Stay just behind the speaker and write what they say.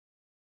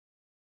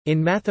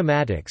In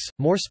mathematics,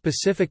 more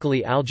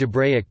specifically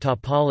algebraic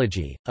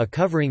topology, a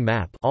covering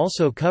map,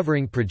 also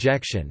covering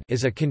projection,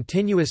 is a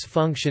continuous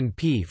function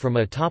P from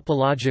a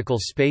topological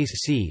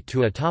space C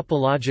to a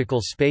topological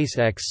space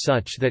X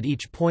such that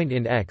each point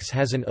in X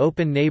has an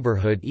open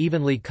neighborhood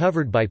evenly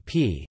covered by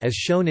P, as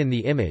shown in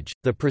the image.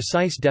 The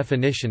precise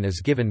definition is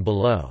given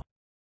below.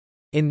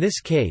 In this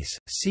case,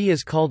 C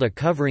is called a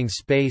covering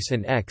space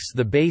and X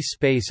the base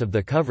space of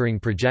the covering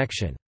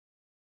projection.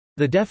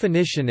 The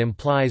definition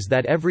implies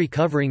that every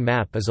covering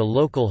map is a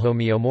local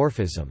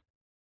homeomorphism.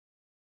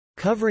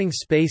 Covering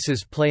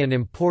spaces play an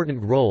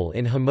important role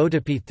in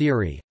homotopy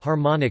theory,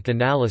 harmonic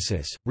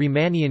analysis,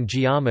 Riemannian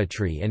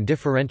geometry and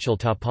differential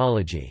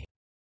topology.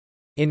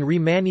 In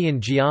Riemannian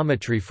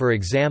geometry, for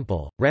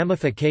example,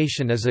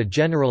 ramification is a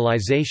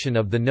generalization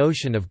of the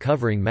notion of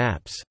covering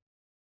maps.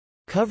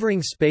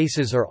 Covering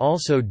spaces are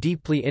also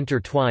deeply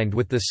intertwined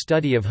with the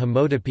study of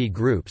homotopy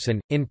groups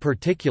and, in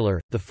particular,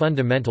 the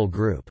fundamental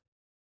group.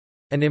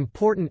 An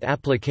important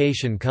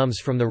application comes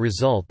from the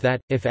result that,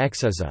 if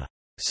X is a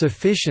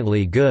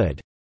sufficiently good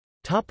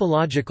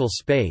topological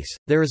space,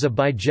 there is a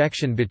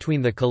bijection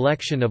between the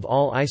collection of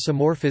all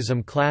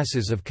isomorphism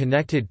classes of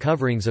connected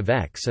coverings of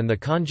X and the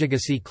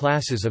conjugacy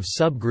classes of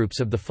subgroups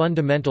of the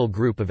fundamental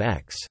group of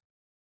X.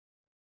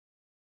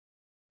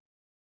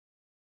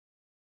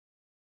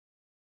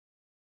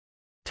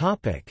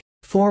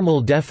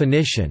 Formal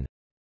definition.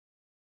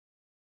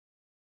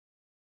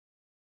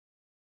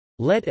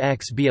 Let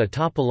X be a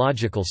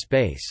topological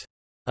space.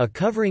 A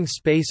covering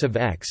space of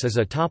X is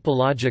a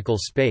topological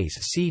space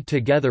C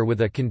together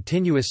with a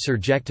continuous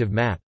surjective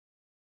map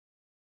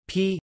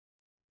P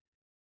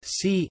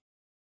C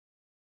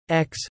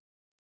X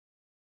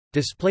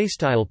display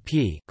style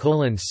P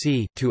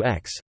C to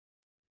X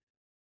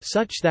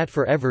such that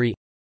for every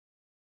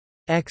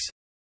X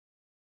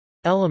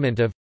element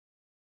of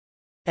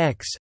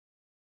X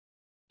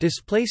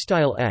display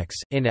style X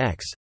in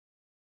X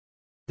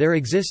there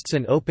exists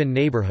an open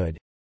neighborhood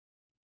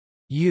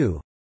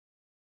U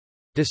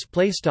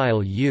display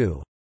style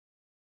U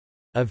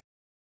of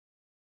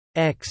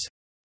X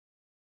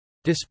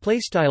display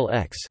style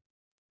X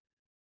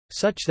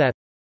such that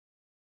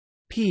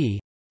P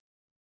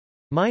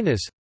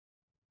minus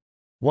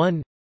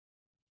 1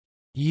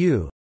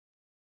 U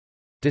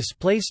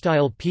display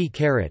style P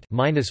caret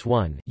minus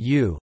 1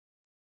 U.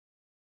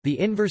 The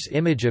inverse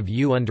image of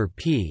U under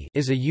P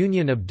is a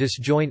union of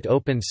disjoint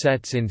open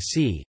sets in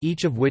C,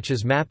 each of which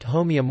is mapped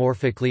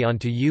homeomorphically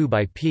onto U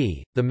by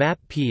P. The map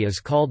P is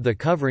called the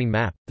covering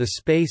map, the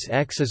space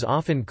X is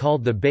often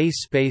called the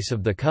base space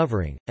of the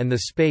covering, and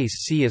the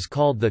space C is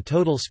called the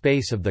total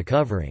space of the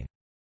covering.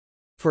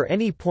 For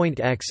any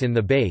point X in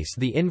the base,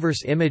 the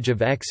inverse image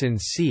of X in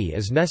C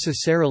is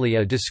necessarily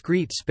a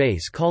discrete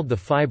space called the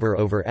fiber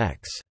over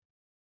X.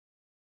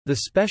 The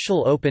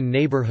special open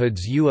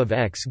neighborhoods U of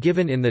X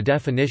given in the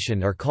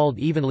definition are called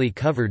evenly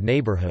covered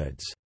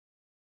neighborhoods.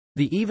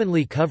 The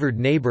evenly covered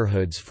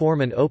neighborhoods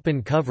form an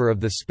open cover of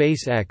the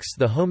space X.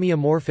 The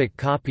homeomorphic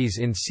copies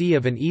in C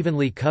of an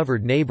evenly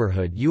covered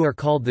neighborhood U are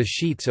called the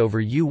sheets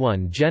over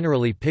U1.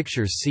 Generally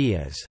pictures C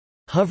as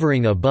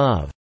hovering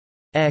above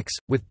X,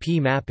 with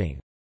P mapping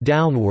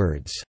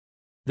downwards.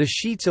 The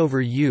sheets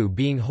over U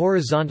being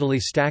horizontally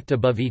stacked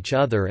above each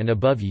other and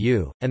above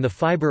U, and the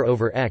fiber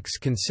over X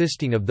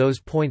consisting of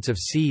those points of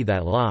C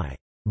that lie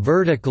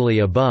vertically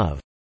above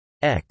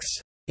X.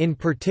 In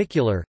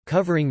particular,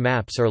 covering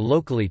maps are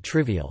locally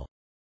trivial.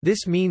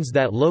 This means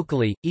that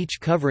locally,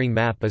 each covering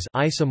map is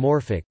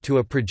isomorphic to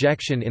a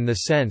projection in the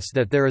sense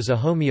that there is a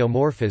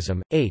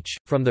homeomorphism, H,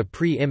 from the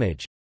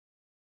pre-image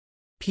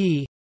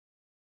P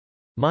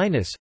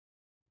minus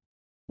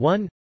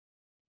 1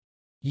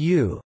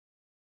 U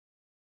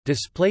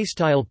display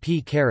style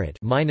P caret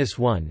minus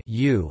 1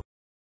 U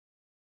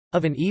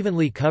of an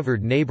evenly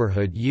covered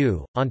neighborhood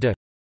U onto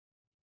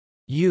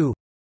U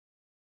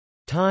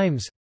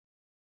times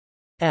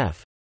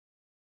F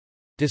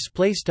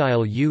display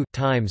style U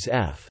times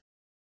F,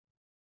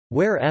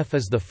 where F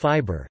is the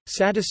fiber,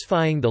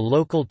 satisfying the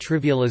local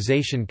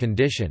trivialization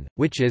condition,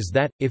 which is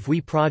that if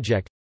we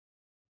project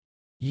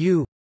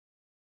U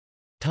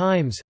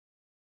times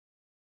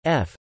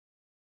F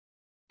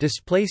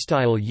display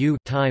style U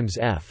times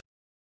F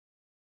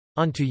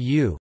onto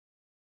U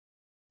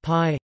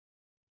pi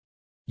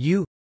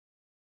U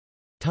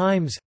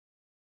times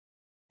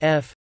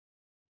F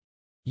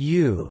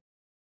U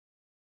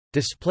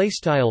display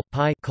style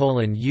pi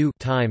U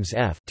times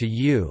F to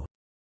U.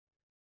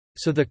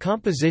 So the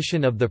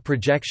composition of the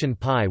projection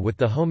pi with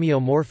the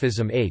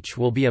homeomorphism H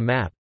will be a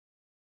map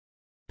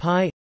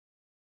pi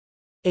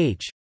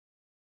H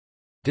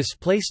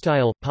display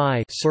style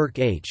pi circ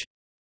H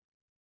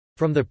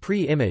from the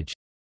pre-image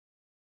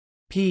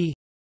P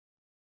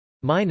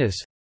minus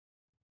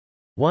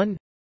 1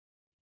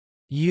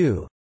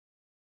 U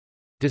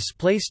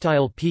display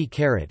style P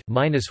caret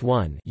minus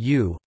 1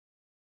 U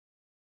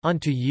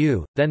onto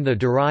U, then the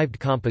derived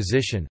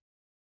composition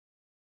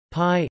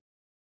pi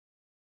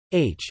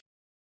H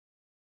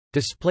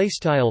display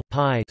style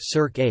pi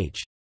circ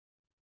H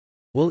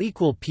will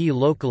equal P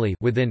locally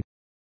within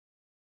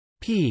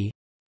p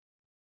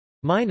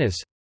minus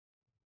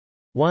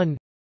 1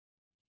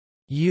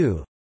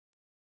 u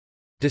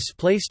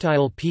display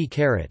style p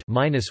caret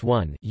minus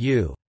 1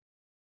 u.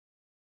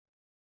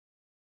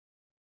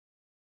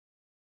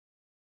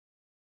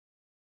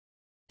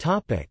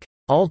 Topic: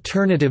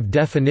 Alternative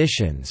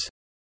definitions.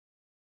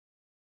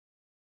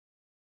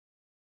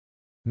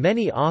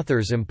 Many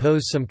authors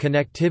impose some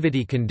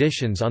connectivity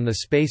conditions on the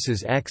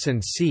spaces X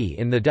and C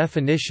in the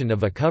definition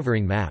of a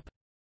covering map.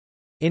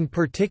 In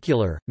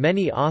particular,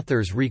 many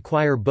authors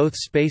require both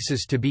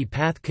spaces to be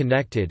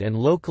path-connected and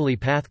locally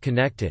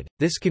path-connected.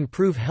 This can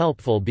prove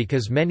helpful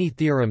because many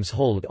theorems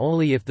hold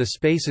only if the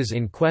spaces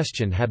in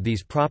question have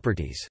these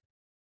properties.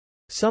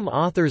 Some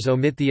authors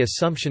omit the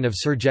assumption of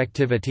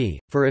surjectivity,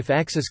 for if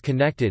X is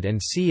connected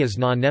and C is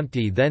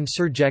non-empty, then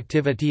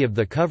surjectivity of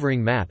the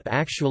covering map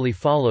actually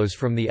follows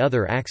from the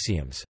other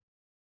axioms.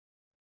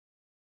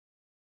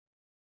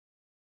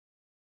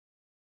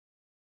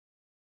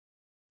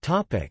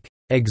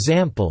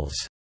 Examples.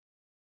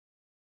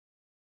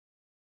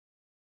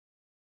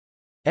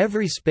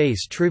 Every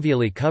space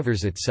trivially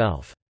covers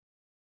itself.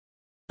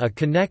 A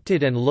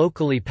connected and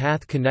locally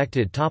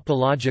path-connected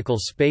topological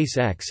space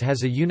X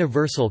has a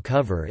universal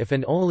cover if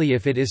and only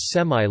if it is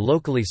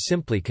semi-locally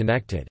simply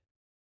connected.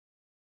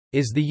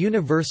 Is the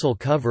universal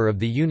cover of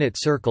the unit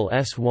circle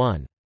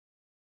S1.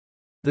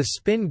 The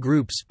spin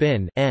group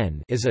spin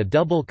n is a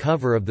double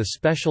cover of the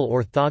special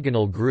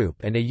orthogonal group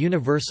and a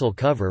universal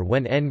cover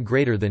when n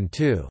greater than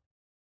 2.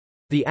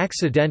 The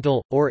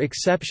accidental, or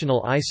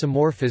exceptional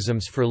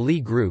isomorphisms for Lie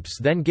groups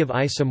then give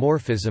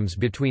isomorphisms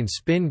between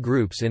spin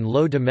groups in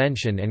low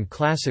dimension and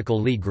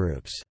classical Lie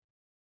groups.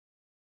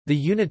 The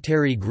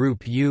unitary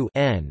group U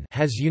n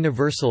has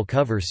universal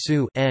cover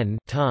SU n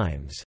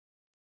times.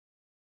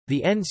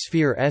 The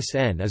n-sphere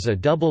Sn is a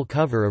double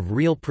cover of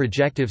real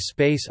projective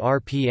space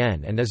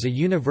Rpn and is a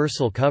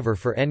universal cover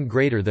for n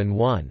greater than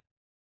 1.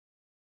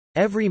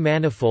 Every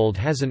manifold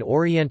has an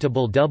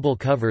orientable double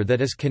cover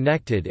that is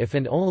connected if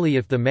and only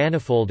if the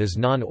manifold is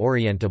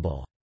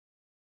non-orientable.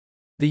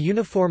 The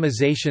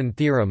uniformization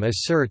theorem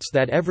asserts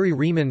that every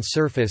Riemann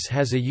surface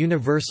has a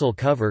universal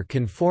cover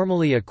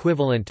conformally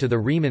equivalent to the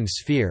Riemann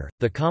sphere,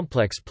 the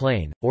complex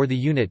plane, or the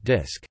unit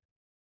disk.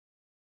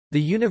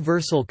 The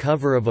universal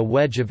cover of a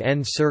wedge of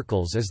n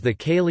circles is the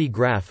Cayley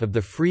graph of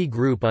the free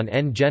group on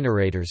n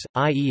generators,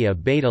 i.e. a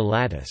beta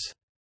lattice.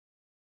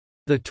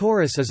 The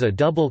torus is a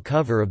double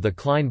cover of the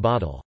Klein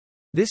bottle.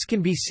 This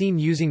can be seen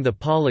using the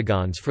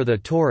polygons for the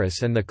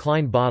torus and the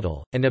Klein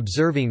bottle, and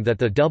observing that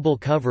the double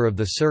cover of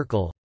the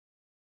circle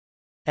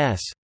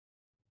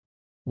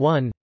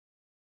S1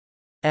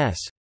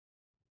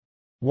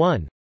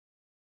 S1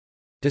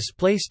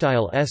 display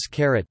style S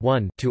caret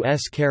 1 to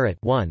S caret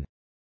 1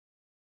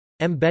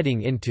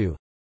 embedding into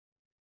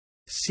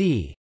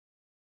C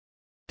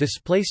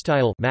display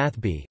style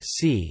mathb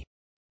C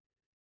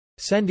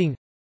sending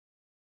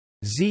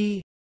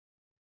Z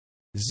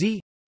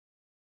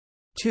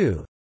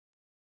 2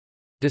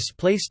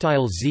 display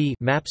style Z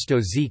mapsto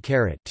Z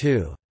caret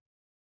 2.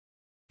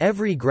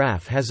 Every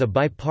graph has a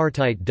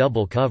bipartite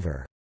double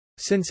cover.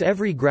 Since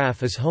every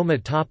graph is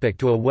homotopic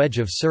to a wedge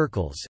of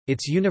circles,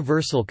 its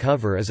universal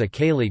cover is a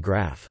Cayley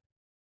graph.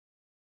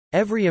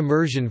 Every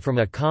immersion from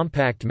a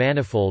compact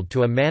manifold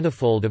to a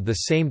manifold of the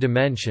same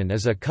dimension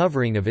is a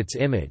covering of its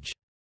image.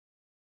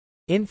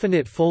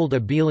 Infinite-fold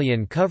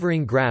abelian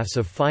covering graphs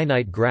of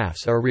finite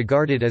graphs are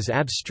regarded as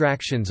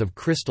abstractions of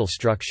crystal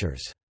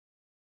structures.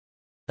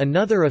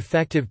 Another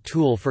effective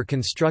tool for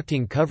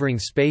constructing covering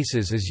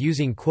spaces is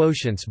using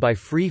quotients by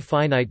free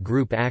finite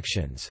group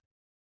actions.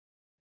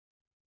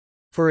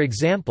 For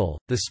example,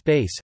 the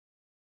space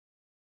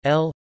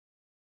L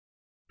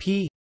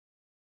P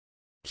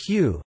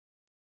Q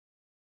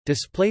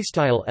display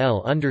style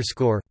L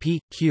underscore P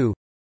Q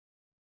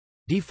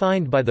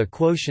defined by the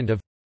quotient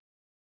of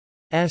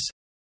S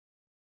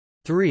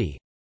 3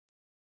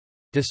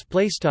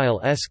 display style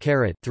S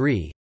caret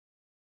 3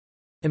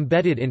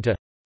 embedded into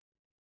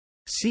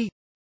C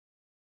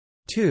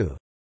 2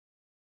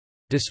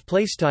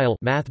 display style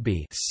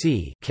mathb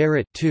C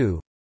caret 2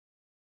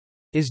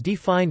 is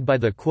defined by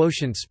the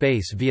quotient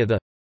space via the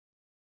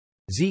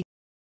Z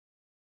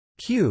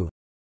Q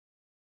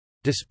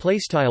display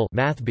style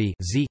mathb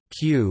Z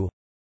Q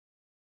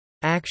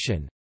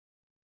action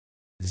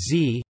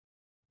Z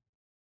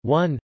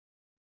 1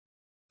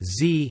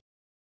 Z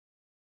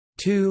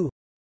 2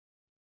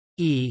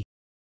 E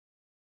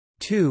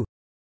 2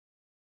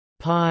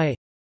 pi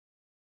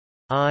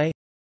I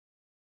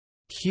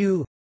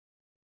Q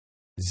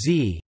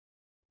Z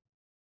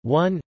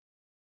 1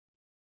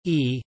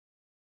 E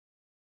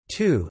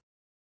 2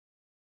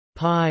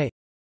 pi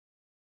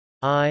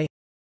I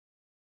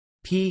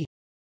P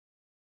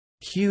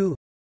Q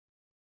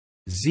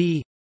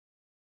Z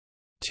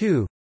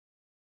 2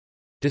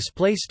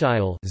 display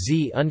style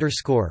Z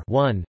underscore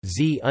 1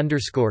 Z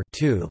underscore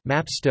 2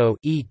 mapsto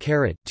E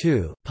caret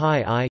 2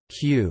 pi I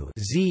Q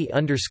Z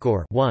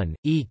underscore 1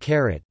 E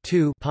caret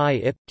 2 pi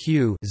ip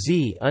Q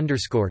Z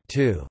underscore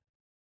 2.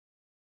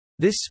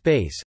 This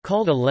space,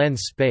 called a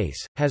lens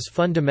space, has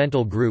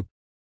fundamental group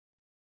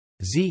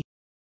Z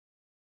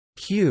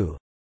Q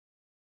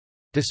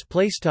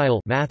display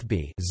style math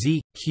B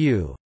Z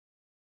Q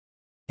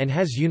and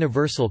has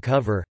universal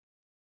cover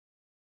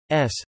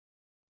S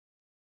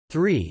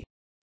 3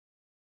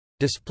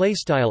 display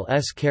style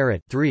S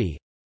caret 3.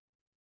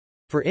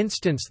 For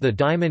instance, the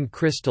diamond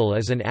crystal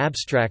as an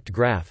abstract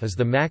graph is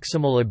the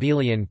maximal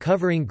abelian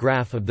covering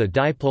graph of the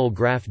dipole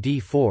graph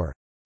D4.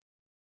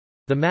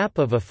 The map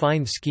of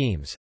affine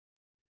schemes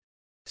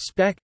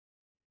spec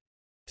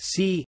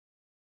C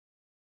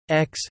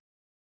X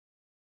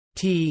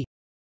T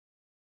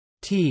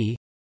T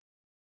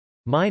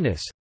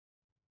minus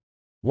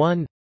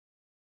 1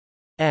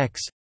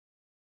 X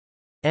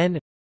N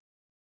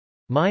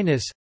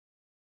minus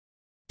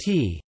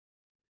T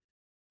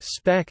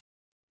spec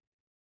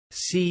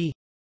C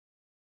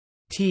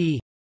T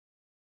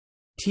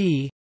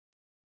T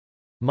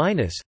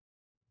minus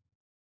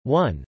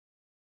 1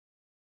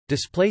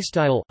 display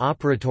style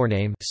operator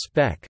name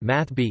spec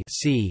math B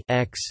C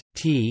X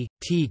T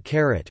T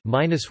caret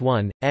minus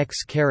 1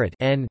 X caret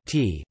N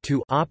T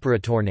to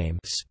operator name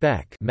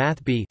spec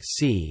math B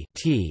C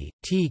T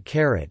T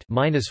caret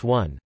minus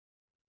 1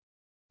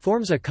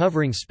 forms a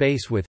covering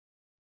space with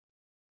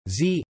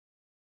Z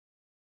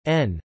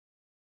N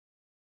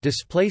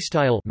display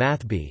style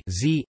math B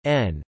Z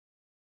N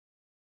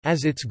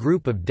as its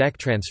group of deck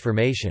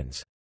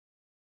transformations.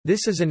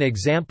 This is an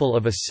example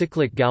of a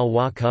cyclic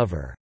Galois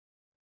cover.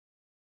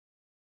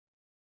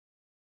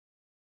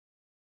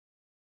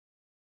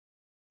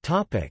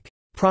 Topic: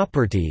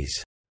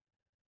 Properties.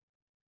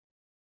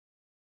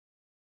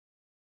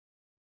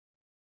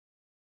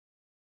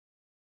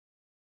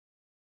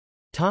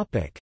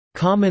 Topic: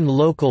 Common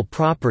local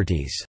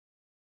properties.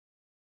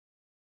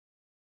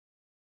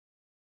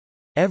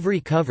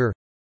 Every cover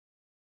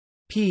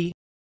P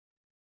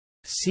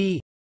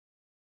C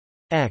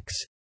X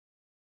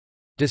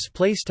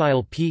display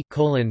style P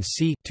colon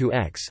C to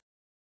X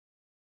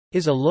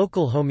is a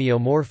local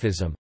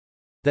homeomorphism.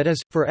 That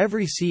is, for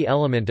every C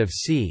element of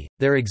C,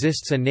 there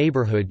exists a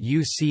neighborhood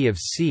UC of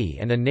C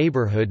and a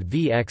neighborhood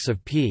Vx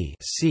of P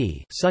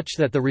C such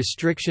that the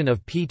restriction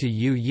of P to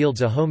U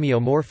yields a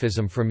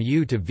homeomorphism from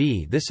U to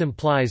V. This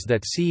implies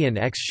that C and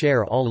X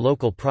share all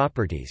local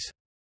properties.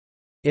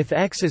 If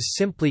X is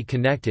simply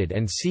connected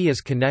and C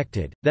is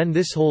connected, then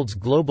this holds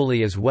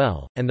globally as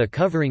well, and the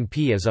covering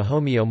P is a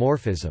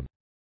homeomorphism.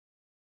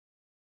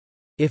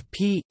 If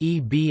P, E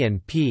B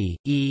and P,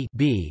 E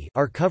B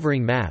are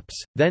covering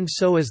maps, then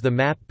so is the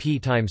map P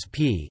times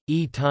P,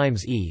 E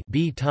times E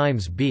B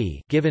times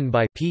B given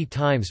by P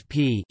times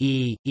P,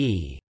 E,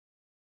 E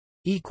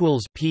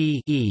equals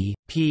P, E,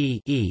 P,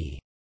 E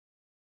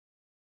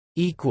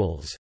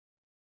equals.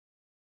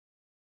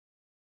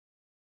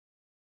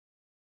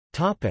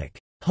 Topic: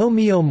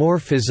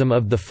 Homeomorphism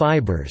of the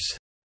fibers.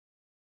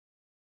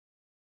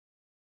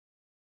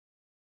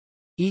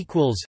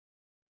 Equals.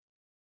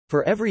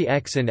 For every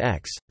X in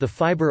X, the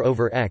fiber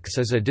over X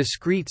is a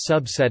discrete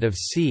subset of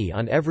C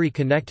on every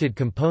connected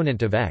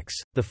component of X,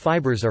 the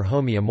fibers are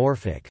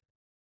homeomorphic.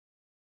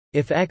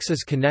 If X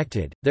is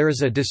connected, there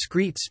is a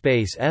discrete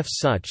space F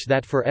such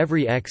that for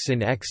every X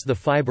in X the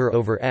fiber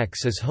over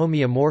X is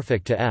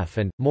homeomorphic to F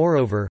and,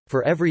 moreover,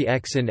 for every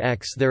X in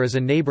X there is a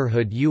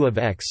neighborhood U of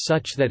X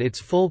such that its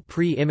full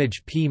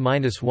pre-image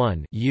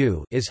P-1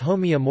 U is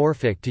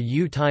homeomorphic to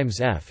U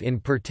times F. In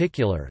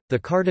particular, the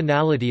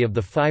cardinality of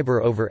the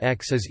fiber over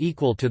X is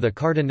equal to the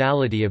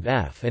cardinality of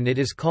F and it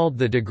is called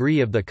the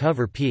degree of the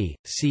cover P,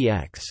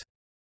 Cx.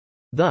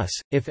 Thus,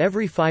 if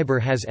every fiber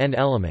has n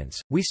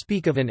elements, we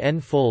speak of an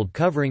n-fold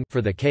covering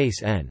for the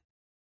case n.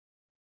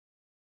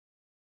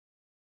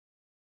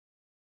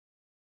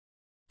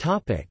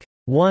 Topic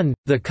 1.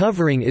 The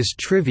covering is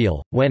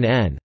trivial when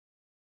n.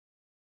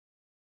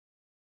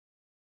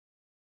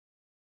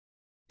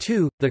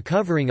 2. The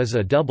covering is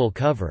a double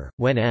cover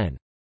when n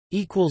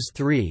equals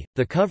 3.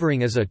 The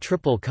covering is a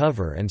triple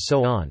cover and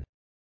so on.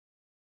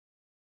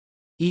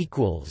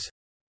 Equals.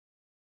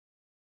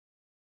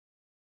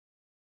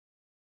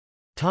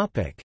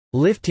 Topic: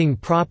 Lifting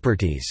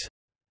properties.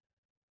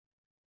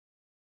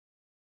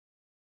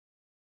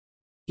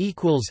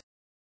 Equals.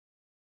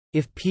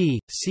 If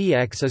P,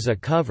 Cx is a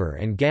cover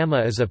and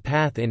gamma is a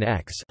path in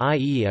X,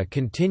 i.e., a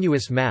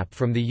continuous map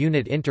from the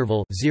unit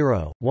interval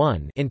 0,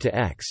 1 into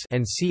X,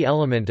 and C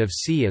element of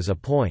C is a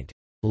point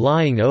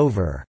lying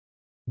over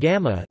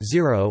gamma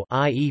 0,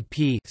 i.e.,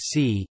 P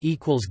C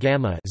equals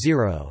gamma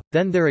 0,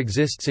 then there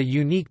exists a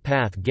unique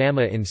path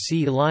gamma in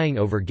C lying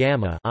over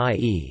gamma,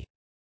 i.e.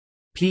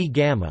 P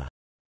gamma.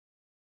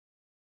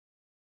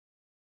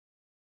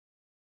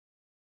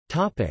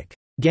 Topic: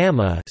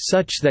 Gamma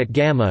such that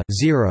gamma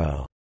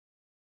 0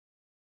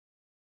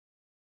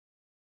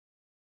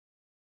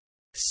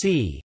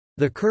 C.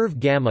 The curve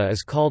gamma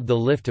is called the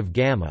lift of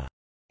gamma.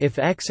 If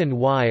X and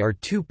Y are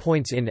 2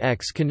 points in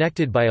X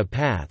connected by a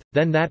path,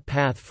 then that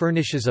path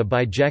furnishes a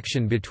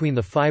bijection between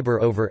the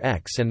fiber over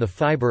X and the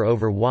fiber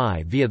over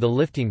Y via the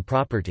lifting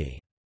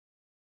property.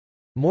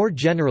 More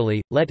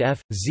generally, let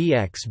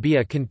f(z(x) be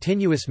a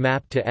continuous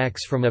map to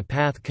X from a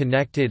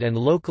path-connected and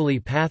locally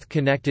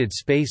path-connected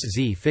space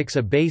Z. Fix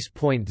a base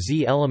point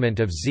Z element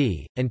of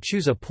Z, and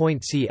choose a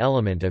point C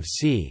element of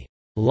C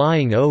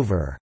lying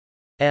over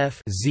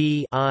f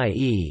Z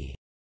i.e.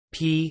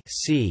 P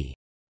C.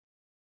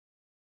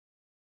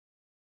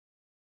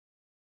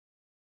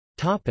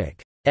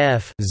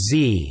 F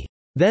Z.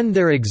 Then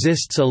there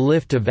exists a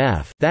lift of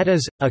F, that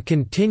is, a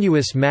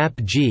continuous map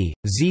G,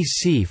 Z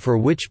C for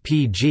which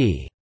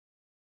Pg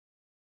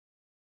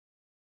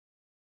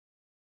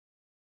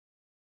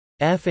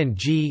F and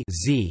G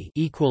Z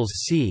equals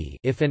C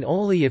if and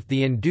only if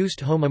the induced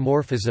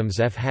homomorphisms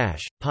F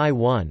hash pi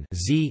 1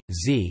 Z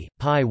Z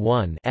pi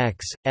 1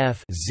 X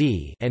F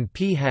Z and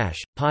P hash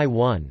pi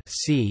 1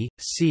 C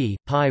C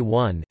pi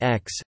 1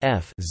 X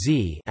F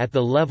Z at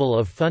the level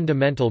of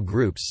fundamental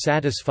groups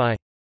satisfy.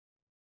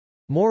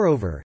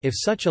 Moreover, if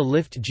such a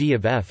lift G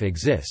of F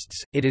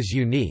exists, it is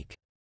unique.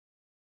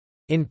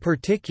 In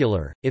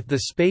particular, if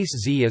the space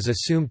Z is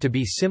assumed to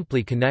be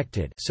simply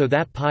connected so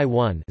that pi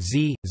 1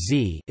 Z,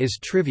 Z is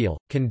trivial,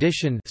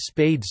 condition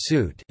spade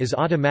suit is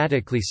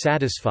automatically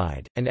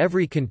satisfied, and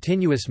every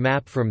continuous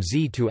map from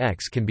Z to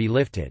X can be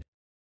lifted.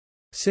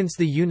 Since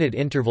the unit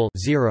interval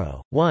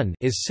 0, 1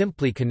 is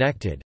simply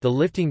connected, the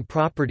lifting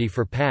property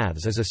for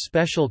paths is a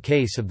special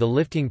case of the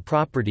lifting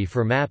property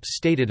for maps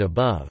stated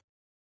above.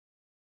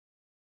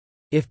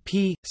 If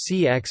P,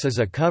 Cx is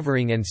a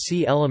covering and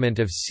C element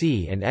of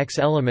C and X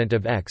element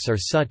of X are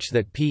such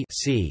that P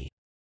C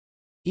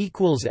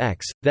equals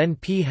X, then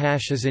P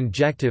hash is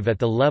injective at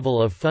the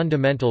level of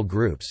fundamental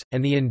groups,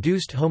 and the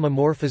induced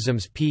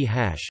homomorphisms P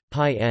hash,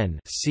 pi n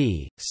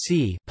C,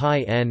 C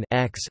pi n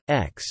X,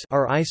 X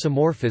are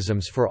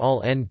isomorphisms for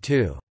all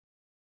n2.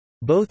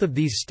 Both of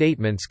these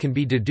statements can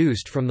be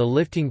deduced from the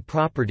lifting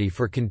property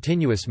for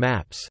continuous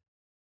maps.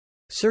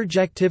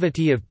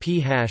 Surjectivity of P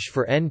hash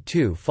for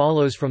n2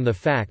 follows from the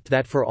fact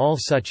that for all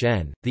such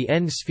n, the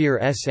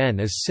n-sphere Sn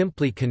is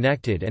simply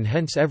connected and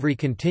hence every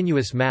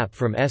continuous map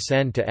from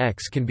Sn to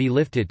X can be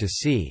lifted to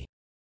C.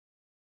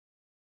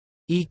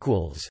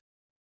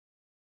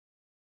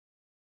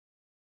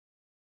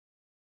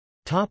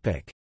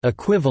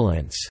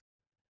 Equivalence.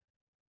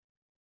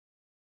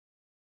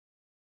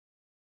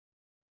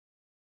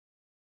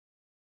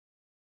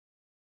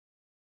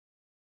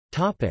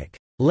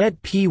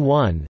 Let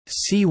P1,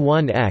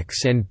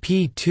 C1x and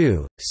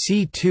P2,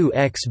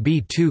 C2x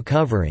be two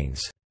coverings.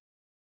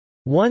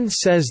 One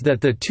says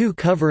that the two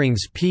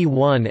coverings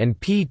P1 and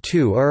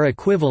P2 are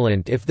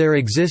equivalent if there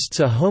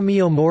exists a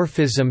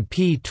homeomorphism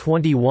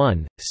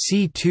P21,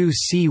 C2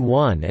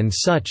 C1 and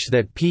such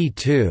that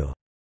P2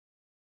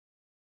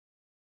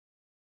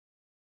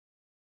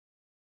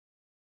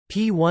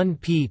 P1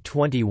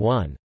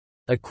 P21.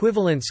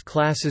 Equivalence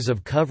classes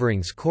of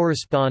coverings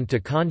correspond to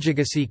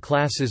conjugacy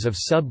classes of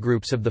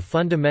subgroups of the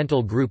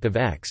fundamental group of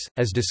X,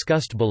 as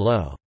discussed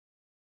below.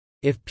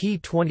 If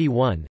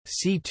P21,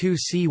 C2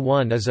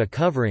 C1 is a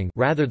covering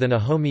rather than a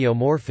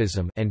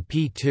homeomorphism and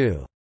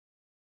P2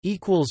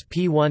 equals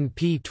P1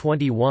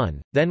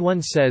 P21, then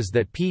one says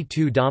that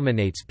P2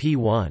 dominates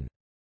P1.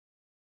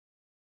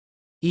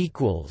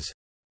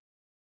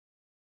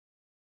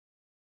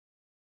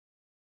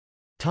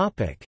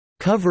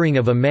 Covering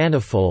of a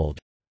manifold.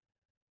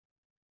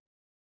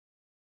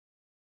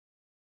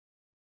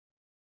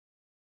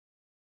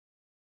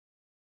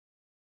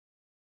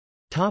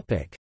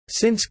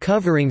 Since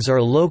coverings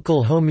are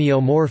local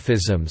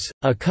homeomorphisms,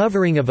 a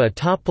covering of a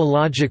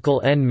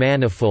topological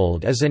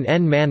N-manifold is an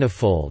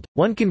N-manifold.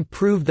 One can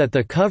prove that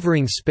the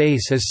covering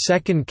space is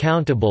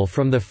second-countable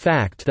from the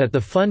fact that the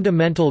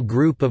fundamental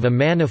group of a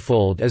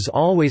manifold is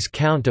always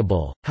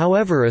countable.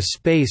 However, a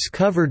space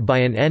covered by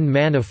an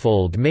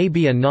N-manifold may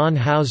be a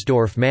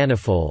non-Hausdorff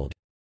manifold.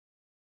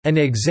 An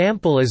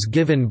example is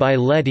given by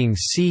letting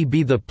C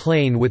be the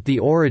plane with the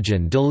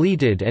origin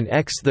deleted and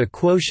X the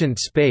quotient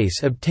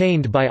space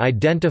obtained by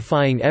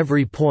identifying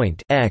every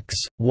point x,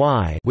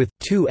 y with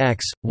 2x,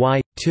 y,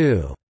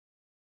 2.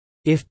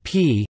 If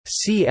P,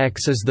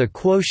 Cx is the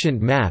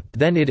quotient map,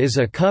 then it is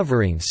a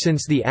covering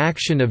since the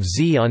action of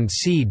Z on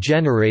C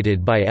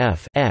generated by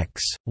f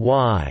x,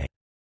 y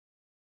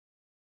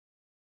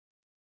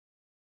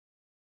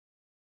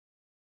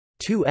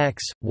 2x,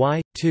 y,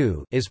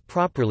 2 is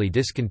properly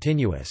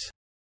discontinuous.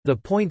 The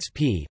points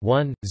P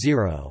 1,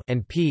 0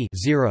 and P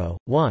 0,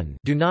 1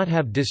 do not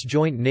have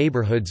disjoint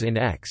neighborhoods in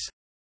X.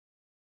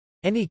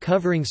 Any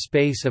covering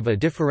space of a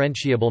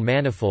differentiable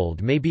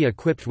manifold may be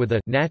equipped with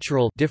a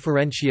natural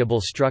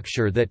differentiable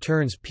structure that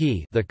turns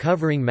P, the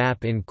covering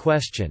map in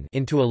question,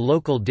 into a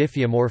local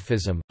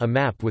diffeomorphism, a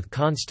map with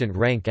constant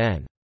rank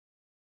n.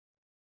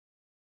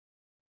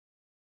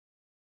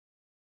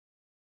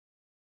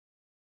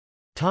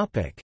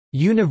 Topic: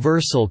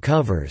 Universal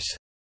covers.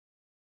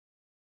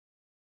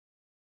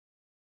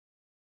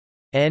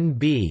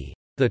 NB.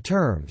 The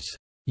terms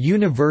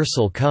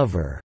universal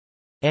cover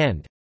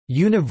and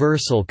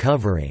universal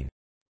covering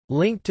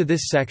linked to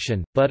this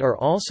section, but are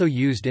also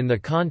used in the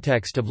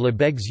context of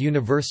Lebesgue's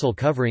universal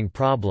covering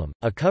problem.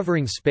 A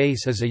covering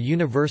space is a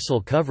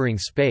universal covering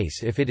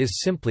space if it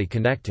is simply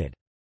connected.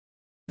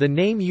 The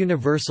name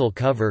universal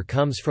cover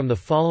comes from the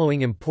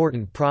following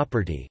important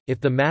property: if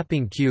the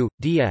mapping Q,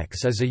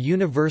 dx is a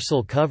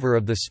universal cover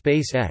of the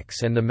space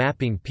X and the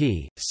mapping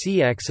P,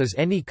 Cx is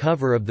any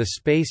cover of the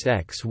space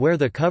X where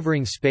the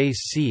covering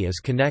space C is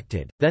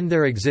connected, then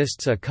there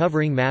exists a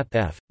covering map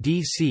F,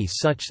 dC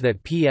such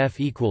that Pf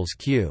equals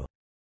Q.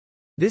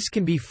 This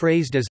can be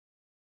phrased as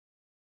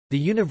the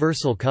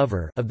universal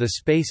cover of the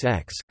space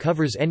X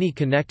covers any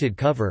connected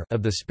cover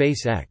of the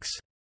space X.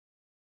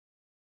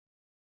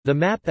 The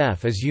map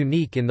F is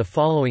unique in the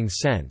following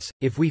sense: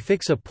 if we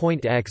fix a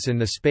point X in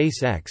the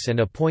space X and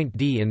a point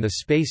D in the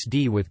space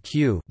D with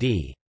Q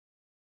D.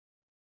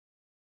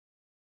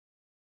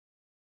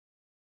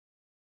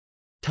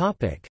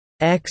 Topic: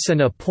 X and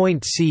a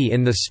point C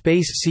in the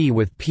space C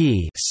with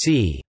P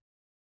C.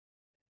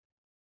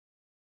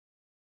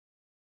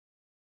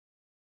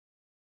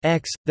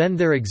 X, then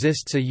there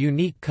exists a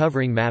unique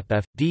covering map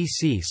F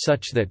dC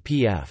such that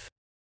Pf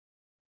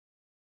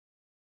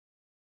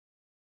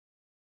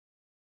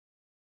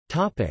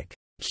Topic: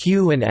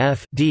 Q and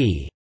F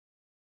D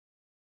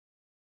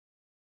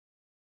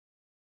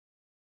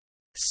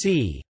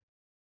C.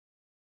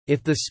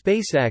 If the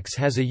space X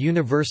has a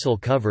universal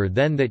cover,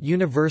 then that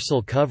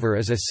universal cover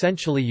is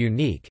essentially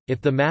unique.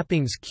 If the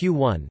mappings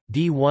Q1,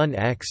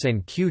 D1X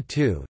and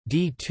Q2,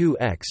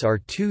 D2X are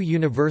two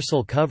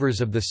universal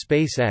covers of the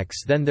space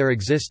X, then there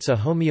exists a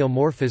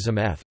homeomorphism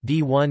F,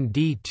 D1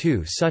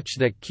 D2 such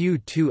that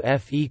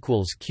Q2F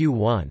equals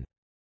Q1.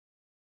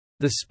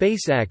 The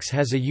space X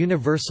has a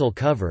universal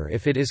cover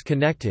if it is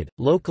connected,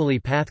 locally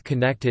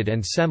path-connected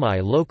and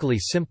semi-locally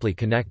simply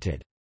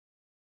connected.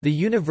 The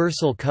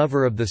universal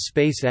cover of the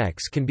space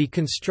X can be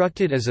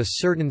constructed as a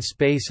certain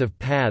space of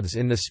paths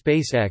in the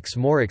space X.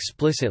 More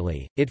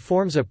explicitly, it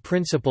forms a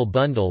principal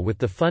bundle with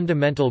the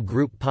fundamental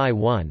group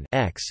Pi1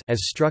 X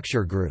as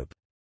structure group.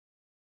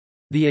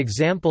 The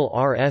example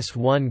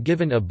RS1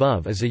 given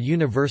above is a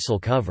universal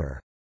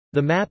cover.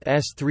 The map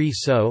S3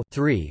 SO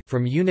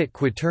from unit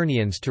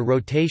quaternions to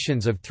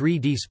rotations of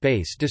 3D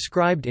space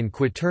described in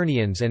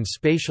quaternions and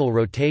spatial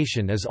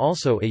rotation is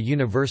also a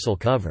universal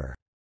cover.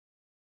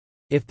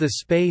 If the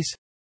space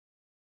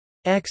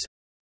X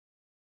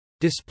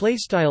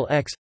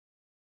X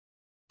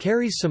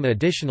carries some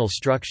additional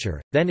structure,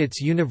 then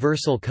its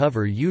universal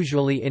cover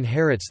usually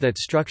inherits that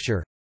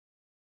structure.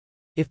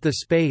 If the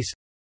space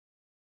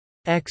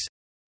X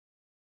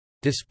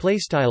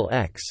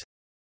X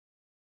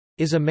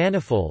is a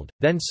manifold,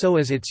 then so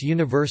is its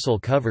universal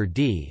cover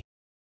D.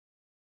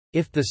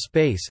 If the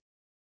space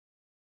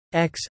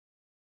X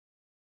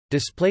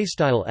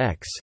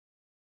X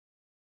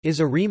is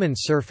a Riemann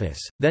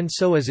surface, then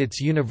so is its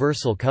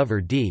universal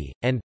cover D,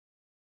 and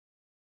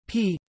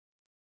P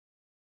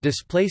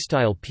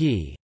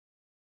P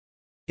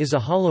is a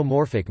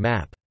holomorphic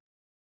map.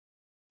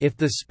 If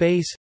the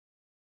space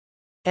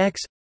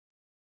X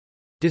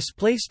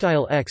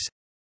X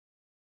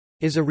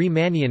is a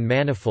Riemannian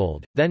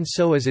manifold, then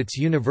so is its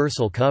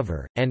universal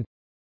cover, and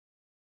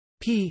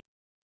P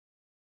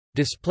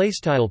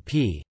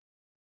P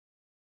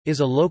is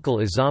a local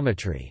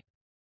isometry.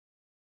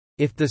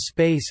 If the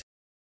space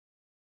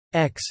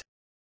X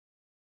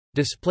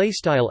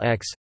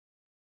X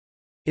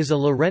is a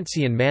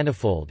Lorentzian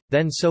manifold,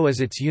 then so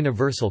is its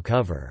universal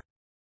cover.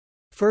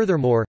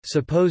 Furthermore,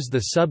 suppose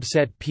the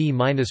subset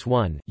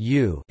P-1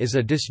 U is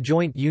a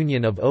disjoint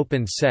union of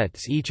open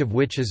sets, each of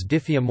which is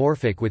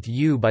diffeomorphic with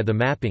U by the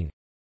mapping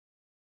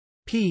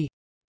P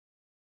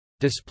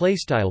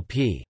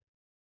P.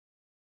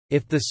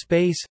 If the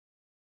space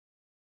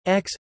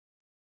X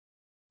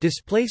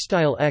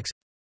X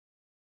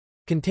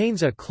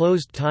contains a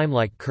closed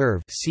timelike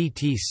curve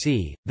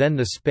CTC, then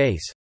the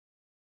space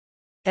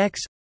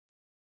X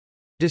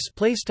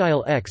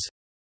X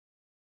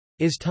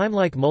is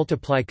timelike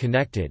multiply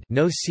connected.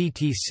 No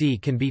CTC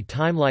can be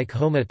timelike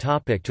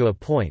homotopic to a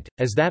point,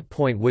 as that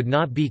point would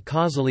not be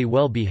causally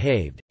well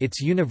behaved. Its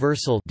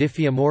universal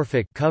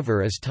diffeomorphic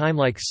cover is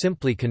timelike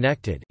simply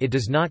connected. It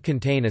does not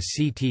contain a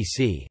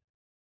CTC.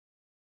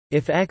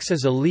 If X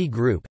is a Lie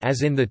group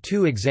as in the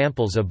two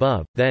examples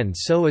above, then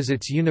so is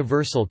its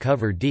universal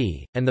cover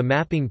D, and the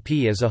mapping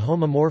P is a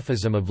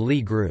homomorphism of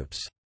Lie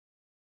groups.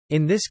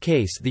 In this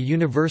case the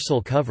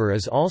universal cover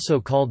is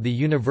also called the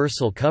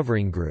universal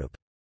covering group.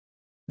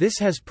 This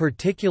has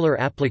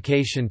particular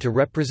application to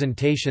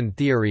representation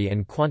theory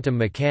and quantum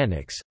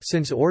mechanics,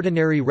 since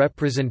ordinary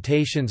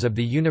representations of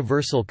the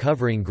universal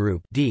covering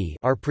group D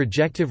are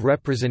projective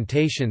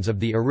representations of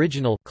the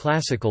original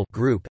classical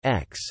group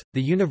X.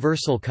 The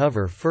universal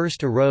cover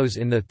first arose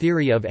in the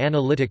theory of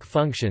analytic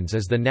functions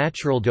as the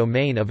natural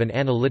domain of an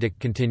analytic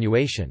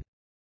continuation.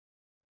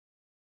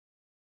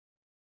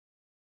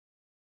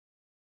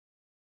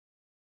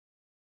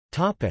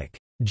 Topic: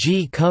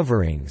 G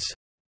coverings.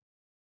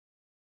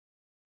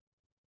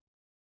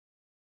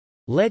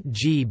 Let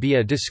G be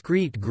a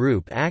discrete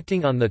group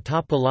acting on the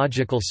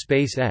topological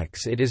space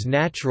X. It is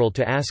natural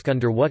to ask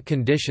under what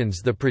conditions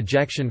the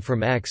projection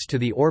from X to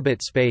the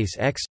orbit space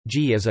X,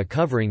 G is a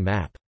covering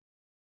map.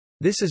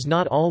 This is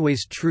not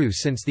always true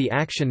since the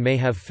action may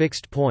have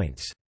fixed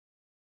points.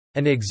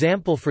 An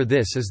example for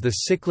this is the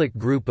cyclic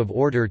group of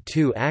order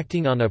 2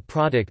 acting on a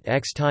product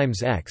X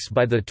times X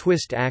by the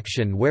twist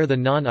action where the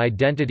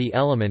non-identity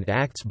element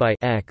acts by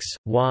X,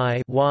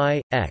 Y,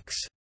 Y,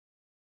 X.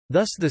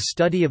 Thus the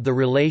study of the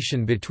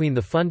relation between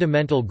the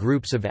fundamental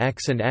groups of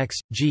X and X,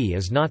 G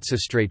is not so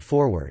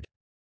straightforward.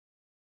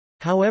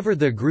 However,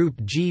 the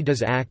group G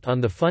does act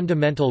on the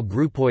fundamental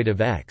groupoid of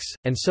X,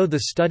 and so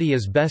the study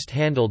is best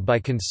handled by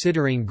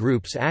considering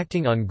groups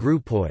acting on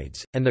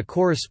groupoids, and the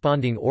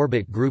corresponding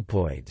orbit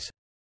groupoids.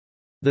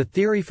 The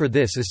theory for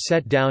this is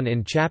set down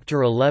in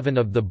Chapter 11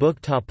 of the book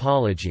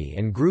Topology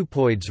and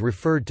Groupoids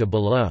referred to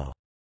below.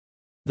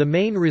 The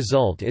main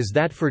result is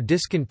that for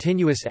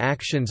discontinuous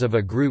actions of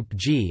a group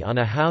G on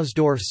a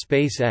Hausdorff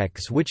space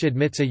X which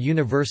admits a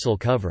universal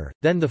cover,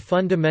 then the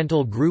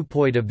fundamental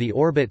groupoid of the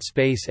orbit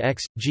space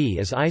X, G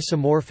is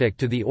isomorphic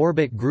to the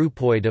orbit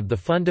groupoid of the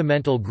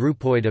fundamental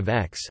groupoid of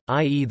X,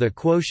 i.e. the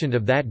quotient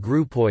of that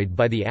groupoid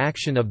by the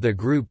action of the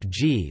group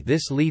G.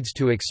 This leads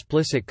to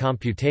explicit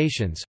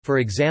computations, for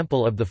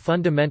example of the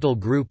fundamental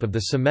group of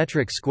the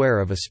symmetric square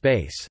of a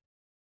space.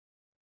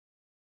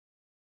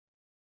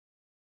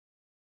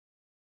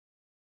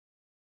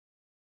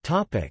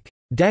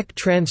 Deck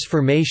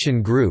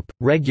transformation group,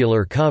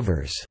 regular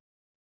covers.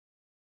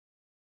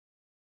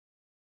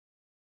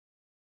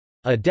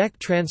 A deck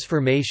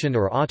transformation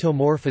or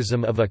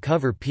automorphism of a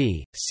cover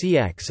P,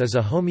 Cx is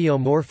a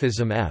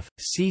homeomorphism F,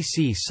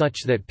 Cc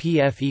such that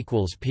Pf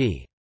equals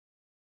P.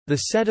 The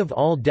set of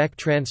all deck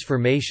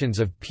transformations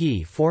of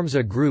P forms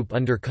a group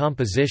under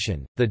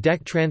composition, the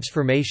deck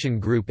transformation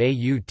group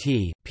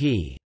AUT,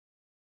 P.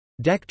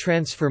 Deck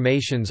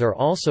transformations are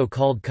also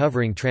called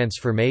covering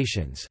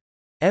transformations.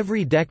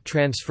 Every deck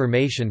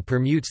transformation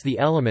permutes the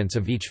elements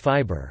of each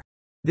fiber.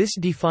 This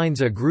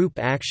defines a group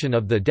action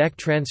of the deck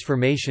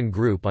transformation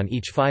group on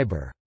each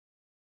fiber.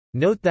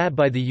 Note that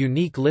by the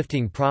unique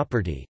lifting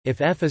property,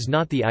 if F is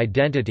not the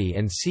identity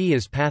and C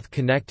is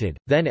path-connected,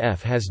 then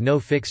F has no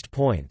fixed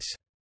points.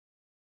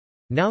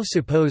 Now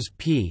suppose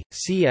P,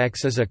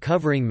 Cx is a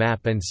covering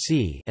map and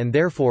C and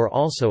therefore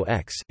also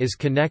X is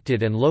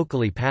connected and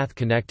locally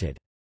path-connected.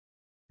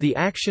 The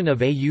action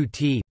of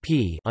AUT,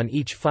 P on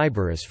each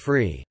fiber is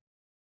free.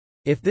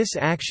 If this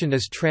action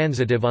is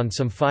transitive on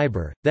some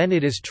fiber, then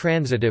it is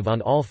transitive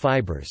on all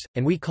fibers,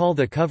 and we call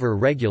the cover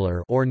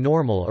regular or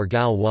normal or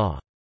Galois.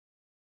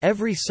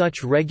 Every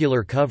such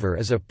regular cover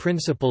is a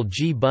principal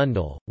G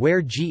bundle,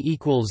 where G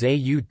equals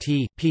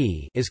AUT,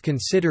 P is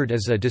considered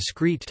as a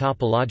discrete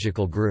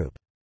topological group.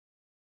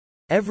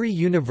 Every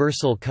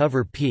universal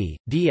cover P,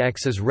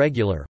 dx is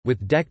regular,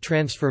 with deck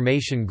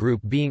transformation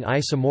group being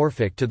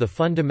isomorphic to the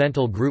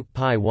fundamental group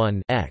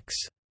Pi1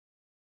 X.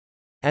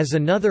 As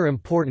another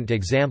important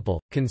example,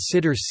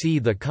 consider C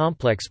the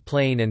complex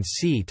plane and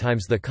C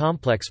times the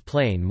complex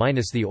plane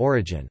minus the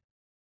origin.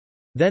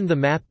 Then the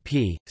map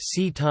P,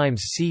 C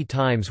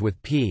times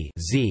with P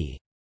Z.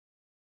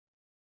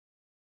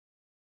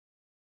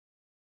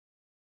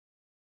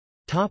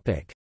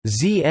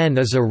 Zn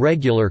is a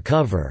regular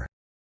cover.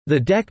 The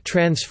deck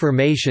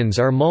transformations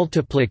are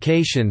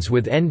multiplications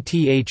with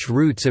nth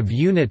roots of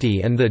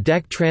unity and the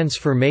deck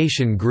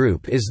transformation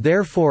group is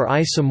therefore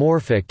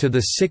isomorphic to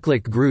the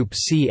cyclic group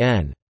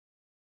Cn.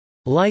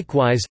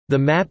 Likewise, the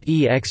map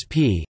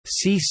exp,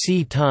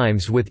 Cc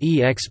times with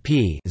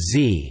exp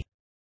Z.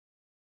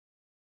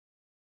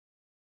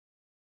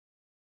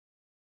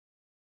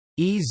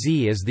 Ez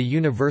is the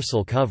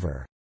universal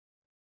cover.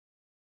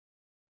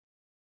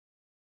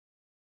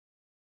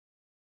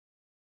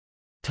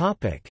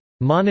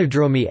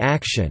 Monodromy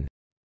action.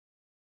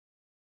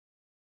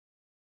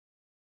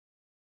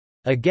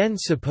 Again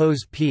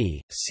suppose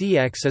P,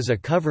 Cx is a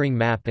covering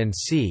map and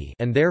C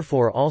and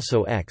therefore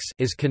also X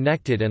is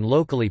connected and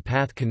locally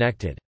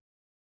path-connected.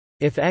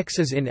 If X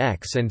is in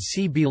X and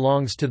C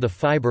belongs to the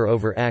fiber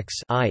over X,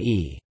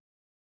 i.e.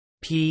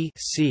 P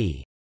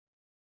C.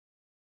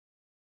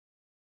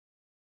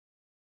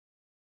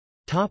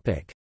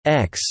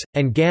 X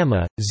and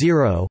gamma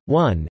 0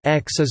 1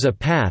 X is a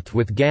path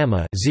with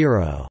gamma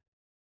 0.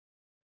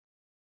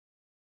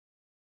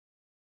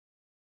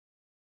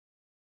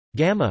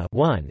 Gamma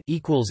 1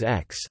 equals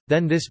X,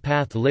 then this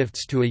path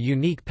lifts to a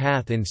unique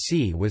path in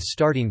C with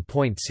starting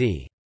point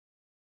C.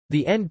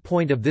 The end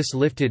point of this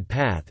lifted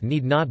path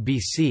need not be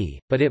C,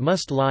 but it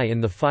must lie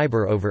in the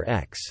fiber over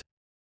X.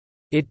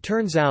 It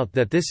turns out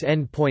that this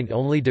end point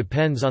only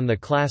depends on the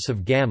class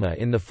of gamma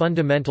in the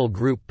fundamental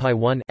group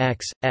Pi1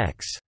 X,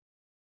 X.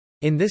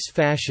 In this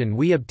fashion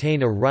we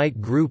obtain a right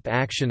group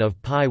action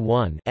of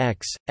Pi1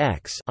 X,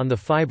 X on the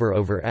fiber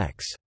over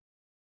X.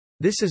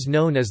 This is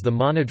known as the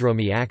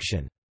monodromy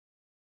action.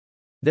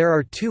 There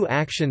are two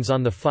actions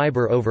on the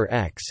fiber over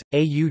X,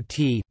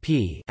 AUT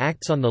P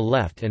acts on the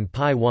left and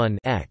Pi1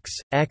 X,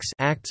 X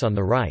acts on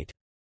the right.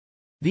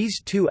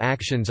 These two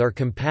actions are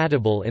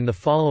compatible in the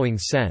following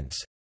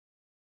sense: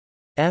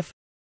 f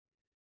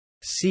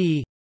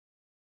c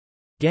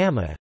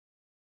gamma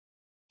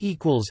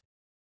equals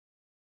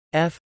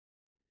f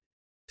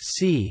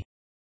c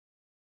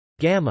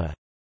gamma.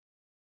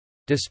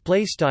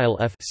 Display style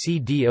f c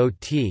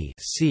dot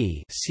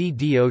c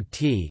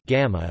dot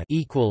gamma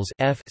equals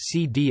f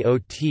c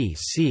dot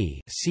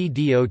c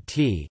dot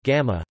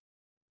gamma.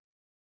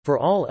 For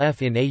all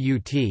f in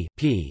AUT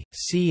p,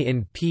 c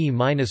in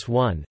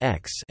p-1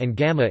 x and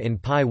gamma in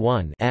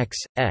pi1 x,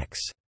 x.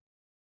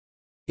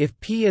 If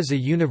P is a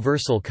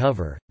universal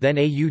cover, then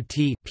AUT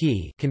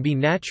P can be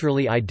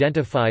naturally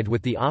identified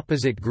with the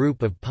opposite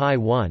group of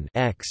pi1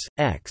 x,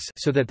 x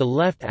so that the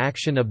left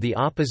action of the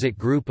opposite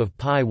group of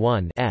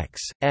pi1 x,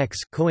 x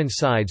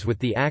coincides with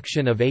the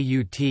action of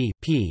AUT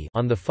P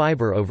on the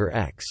fiber over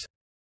x.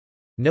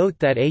 Note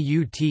that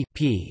AUT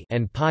P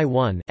and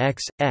pi1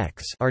 x,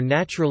 x are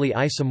naturally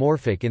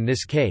isomorphic in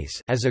this case,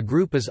 as a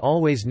group is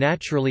always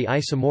naturally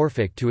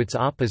isomorphic to its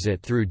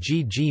opposite through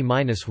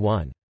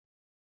G(G)-1.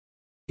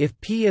 If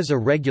P is a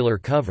regular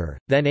cover,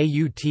 then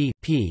AUT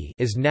P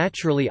is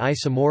naturally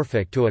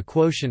isomorphic to a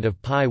quotient of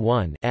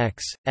pi1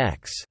 x,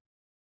 x.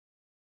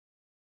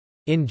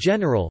 In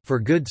general, for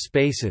good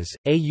spaces,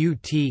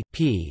 AUT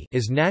P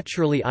is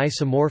naturally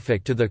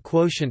isomorphic to the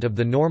quotient of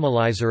the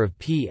normalizer of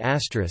P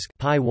asterisk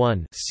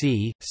pi1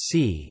 c,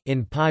 c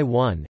in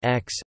pi1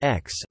 x,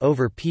 x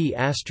over P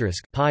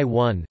asterisk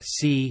pi1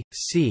 c,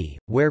 c,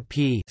 where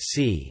P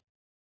c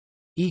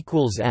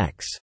equals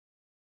x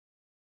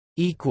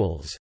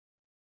equals.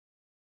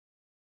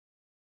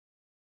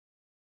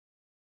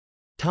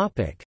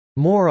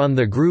 More on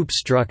the group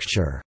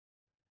structure.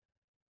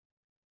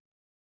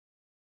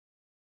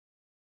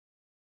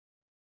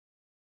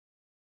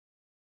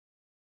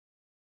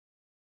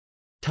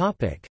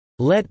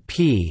 Let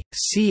P,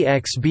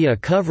 Cx be a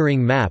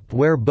covering map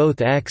where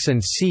both X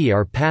and C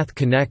are path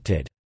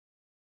connected.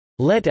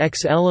 Let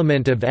X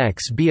element of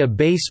X be a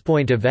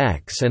basepoint of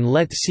X and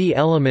let C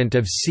element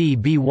of C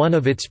be one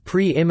of its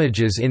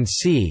pre-images in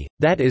C,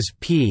 that is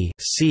P,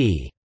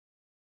 C.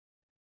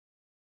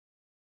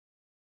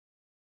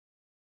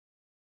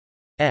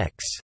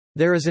 X.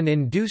 There is an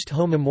induced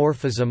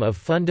homomorphism of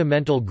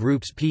fundamental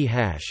groups P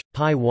hash,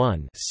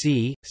 pi1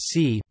 C,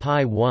 C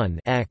pi1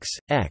 X,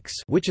 X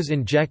which is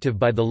injective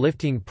by the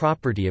lifting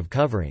property of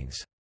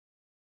coverings.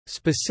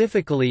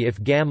 Specifically,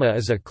 if gamma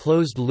is a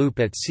closed loop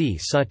at C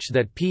such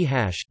that P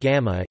hash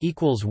gamma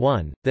equals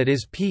 1, that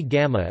is P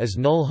gamma is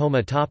null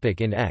homotopic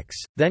in X,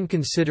 then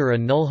consider a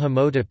null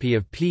homotopy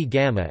of P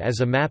gamma as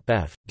a map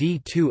F,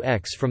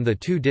 D2X from the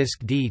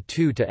 2-disk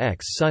D2 to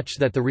X such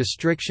that the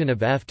restriction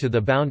of F to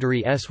the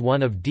boundary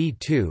S1 of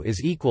D2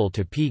 is equal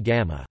to P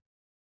gamma.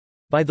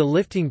 By the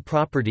lifting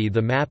property,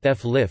 the map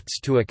F lifts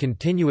to a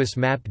continuous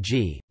map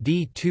G,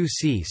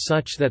 D2C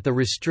such that the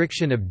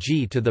restriction of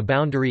G to the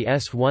boundary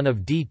S1 of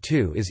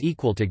D2 is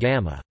equal to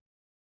gamma.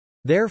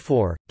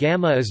 Therefore,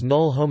 gamma is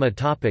null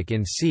homotopic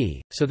in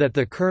C, so that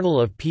the kernel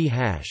of P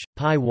hash,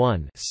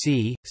 pi1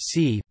 C,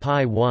 C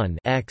pi1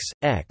 X,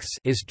 X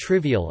is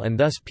trivial and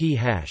thus P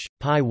hash,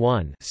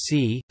 pi1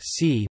 C,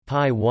 C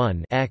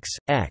pi1 X,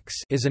 X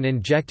is an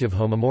injective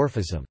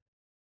homomorphism.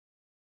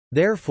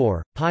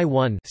 Therefore,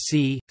 pi1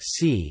 c,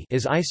 c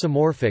is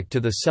isomorphic to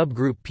the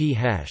subgroup P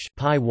hash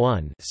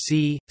pi1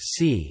 c,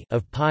 c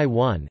of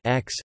pi1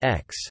 x,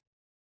 x.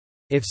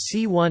 If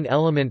C1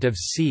 element of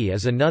C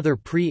is another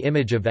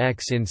pre-image of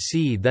X in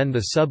C, then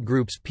the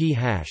subgroups P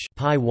hash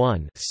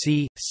pi1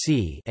 c,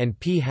 c and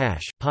P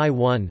hash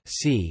pi1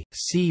 c,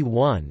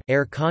 c1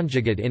 are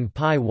conjugate in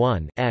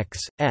pi1 x,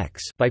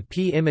 x by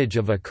P image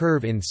of a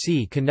curve in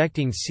C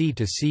connecting C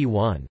to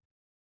C1.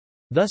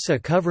 Thus a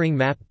covering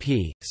map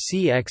P,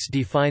 Cx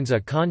defines a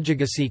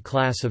conjugacy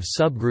class of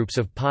subgroups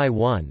of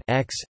pi1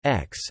 x,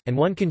 x and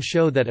one can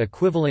show that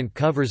equivalent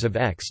covers of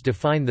X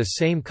define the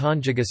same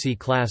conjugacy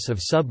class of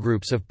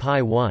subgroups of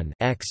pi1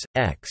 x,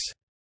 x.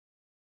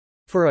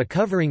 For a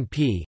covering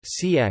P,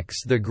 Cx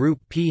the group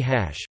P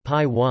hash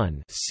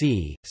pi1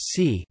 c,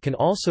 c can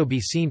also be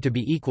seen to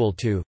be equal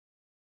to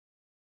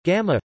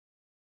gamma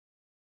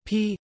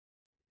P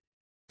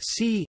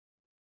c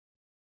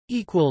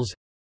equals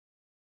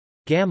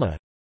gamma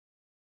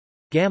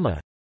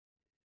gamma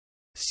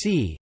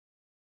c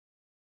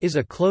is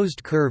a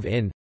closed curve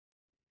in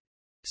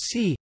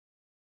C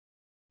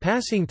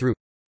passing through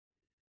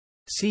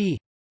C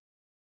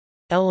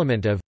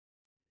element of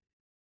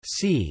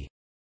C.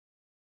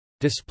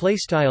 Display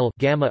style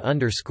gamma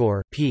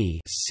underscore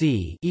P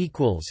C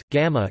equals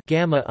gamma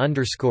gamma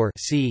underscore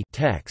C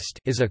text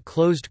is a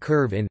closed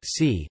curve in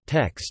C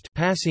text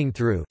passing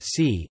through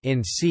C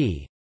in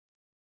C.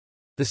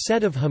 The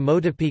set of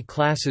homotopy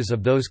classes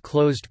of those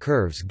closed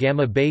curves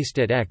gamma based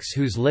at X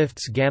whose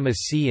lifts gamma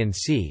C and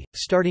C,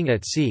 starting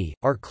at C,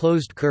 are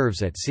closed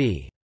curves at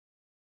C.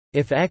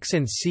 If X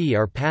and C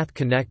are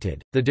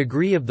path-connected, the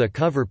degree of the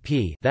cover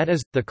P, that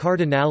is, the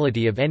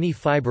cardinality of any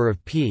fiber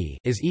of P,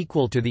 is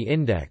equal to the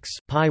index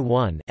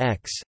pi1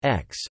 X,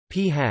 X,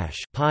 P hash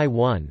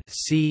pi1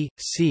 C,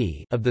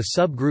 C of the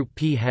subgroup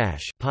P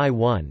hash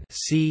pi1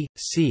 C,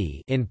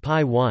 C in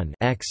pi1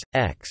 X,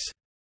 X.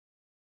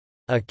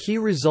 A key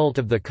result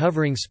of the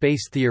covering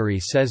space theory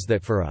says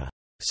that for a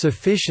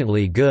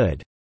sufficiently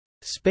good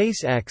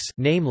space X,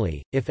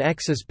 namely, if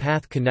X is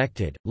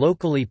path-connected,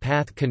 locally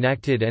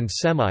path-connected and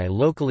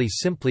semi-locally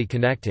simply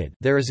connected,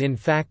 there is in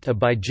fact a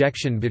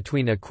bijection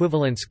between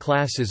equivalence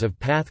classes of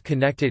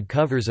path-connected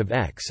covers of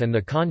X and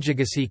the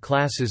conjugacy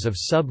classes of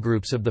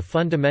subgroups of the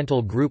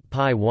fundamental group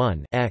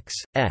pi1 X,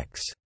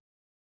 X.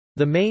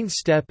 The main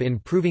step in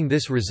proving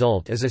this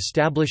result is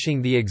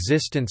establishing the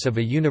existence of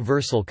a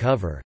universal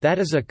cover, that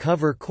is a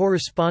cover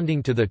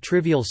corresponding to the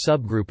trivial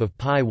subgroup of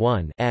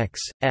pi1 X,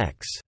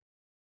 X.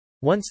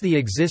 Once the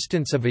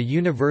existence of a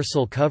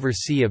universal cover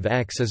C of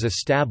X is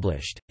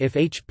established, if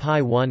H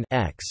pi1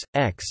 X,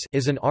 X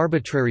is an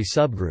arbitrary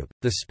subgroup,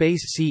 the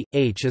space C,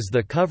 H is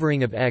the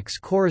covering of X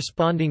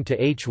corresponding to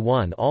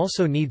H1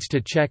 also needs to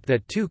check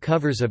that two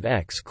covers of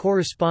X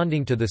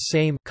corresponding to the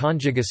same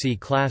conjugacy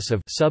class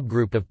of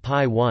subgroup of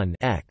pi1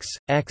 X,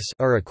 X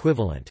are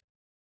equivalent.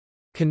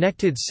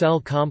 Connected cell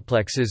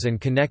complexes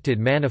and connected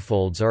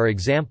manifolds are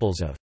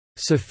examples of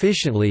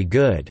sufficiently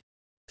good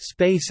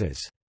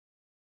spaces.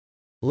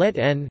 Let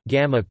n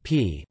gamma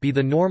p be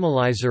the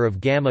normalizer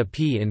of gamma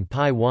p in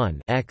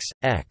pi1 X,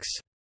 X.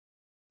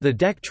 The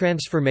deck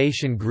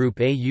transformation group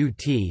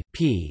AUT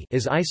p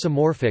is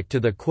isomorphic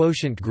to the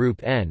quotient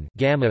group n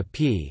gamma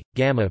p,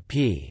 gamma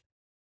p.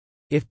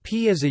 If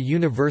P is a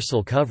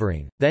universal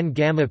covering, then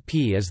gamma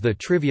p is the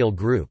trivial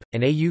group,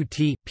 and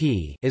AUT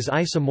p is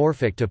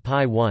isomorphic to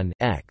pi1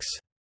 X.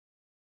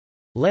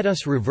 Let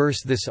us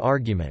reverse this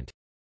argument.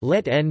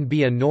 Let n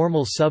be a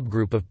normal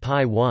subgroup of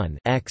pi1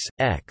 X,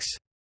 X.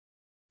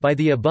 By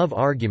the above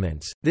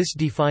arguments, this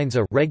defines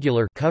a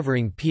regular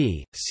covering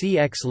P,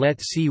 Cx. Let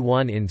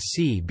C1 in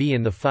C be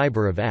in the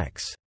fiber of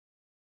X.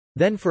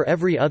 Then for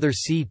every other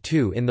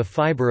C2 in the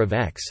fiber of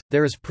X,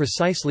 there is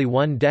precisely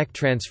one deck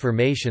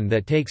transformation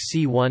that takes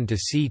C1 to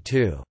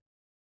C2.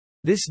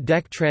 This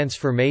deck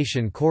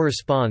transformation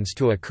corresponds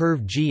to a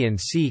curve G in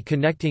C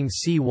connecting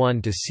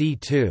C1 to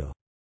C2.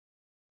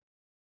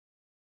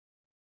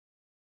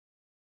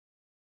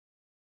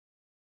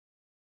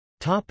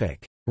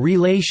 Topic: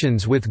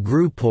 Relations with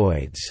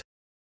groupoids.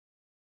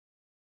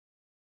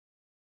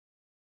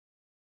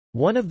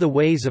 One of the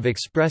ways of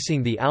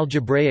expressing the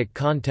algebraic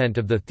content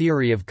of the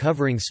theory of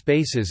covering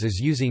spaces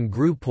is using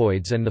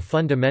groupoids and the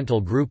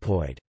fundamental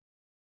groupoid.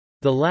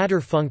 The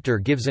latter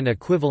functor gives an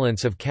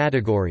equivalence of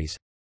categories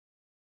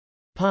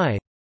pi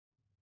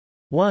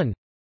 1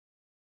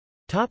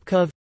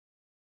 topcov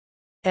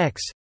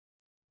X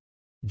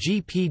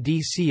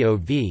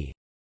GPDCOV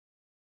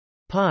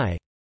pi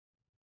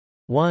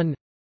 1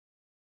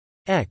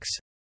 X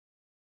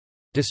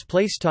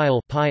display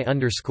style pi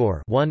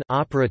underscore 1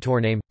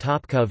 operator name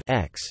topcov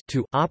X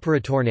to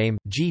operator name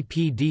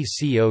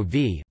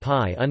GPDCOV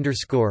pi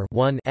underscore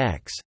 1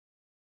 X.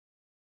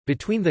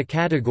 Between the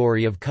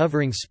category of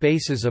covering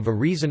spaces of a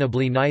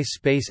reasonably nice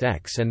space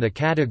X and the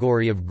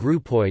category of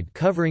groupoid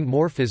covering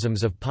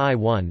morphisms of pi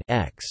 1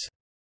 X.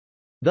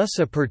 Thus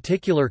a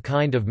particular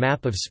kind of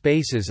map of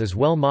spaces is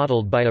well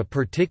modeled by a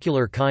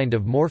particular kind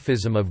of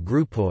morphism of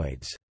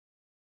groupoids.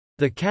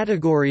 The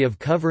category of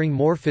covering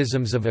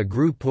morphisms of a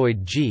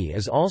groupoid G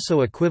is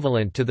also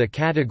equivalent to the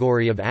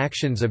category of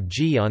actions of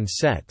G on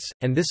sets,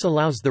 and this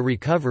allows the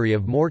recovery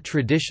of more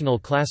traditional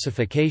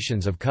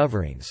classifications of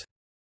coverings.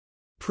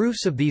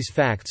 Proofs of these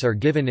facts are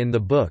given in the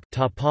book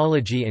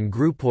Topology and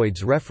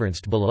Groupoids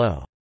referenced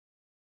below.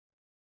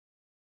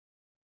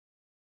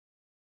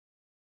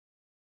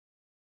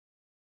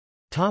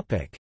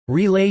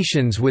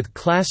 Relations with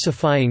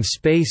classifying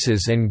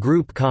spaces and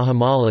group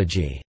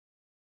cohomology.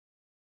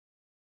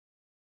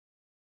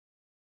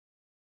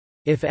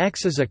 If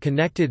X is a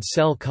connected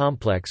cell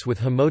complex with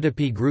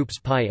homotopy groups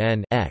pi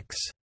n X.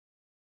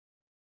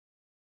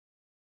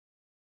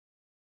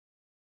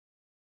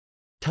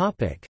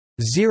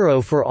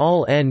 0 for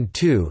all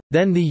n2,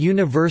 then the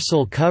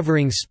universal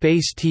covering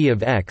space T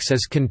of X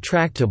is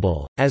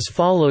contractible, as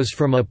follows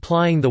from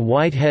applying the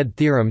Whitehead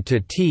theorem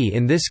to T.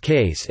 In this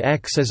case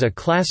X is a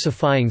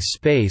classifying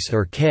space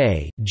or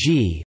K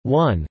G,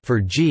 1 for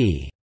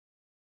G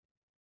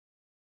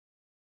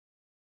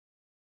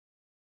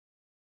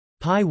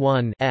pi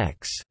 1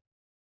 X.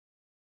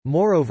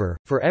 Moreover,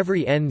 for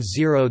every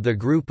n0 the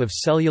group of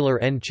cellular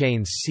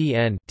n-chains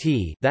Cn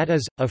T, that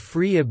is, a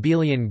free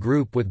abelian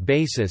group with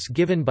basis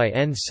given by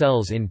n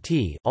cells in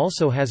T,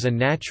 also has a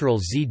natural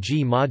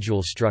ZG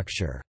module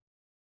structure.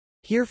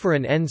 Here for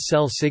an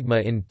n-cell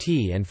sigma in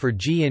T and for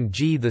G in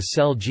G the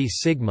cell G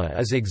sigma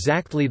is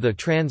exactly the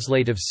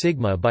translate of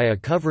sigma by a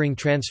covering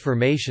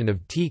transformation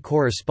of T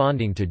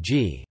corresponding to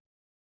G.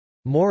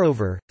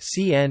 Moreover,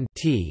 Cn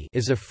T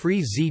is a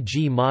free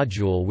ZG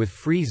module with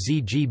free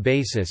ZG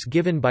basis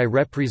given by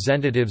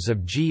representatives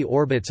of G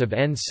orbits of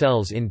n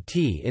cells in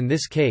T, in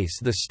this case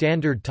the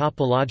standard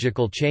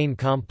topological chain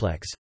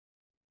complex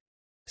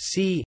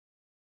C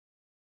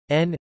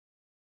n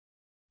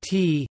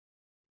T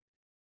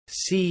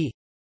C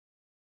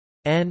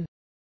n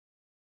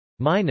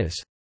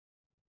minus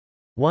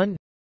 1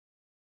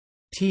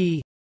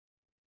 T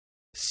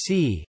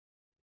C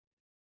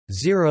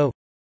 0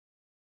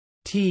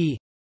 T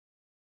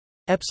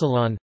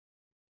epsilon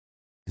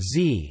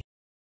Z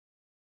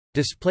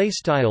display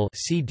style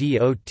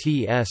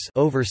CDOTS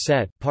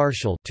overset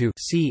partial to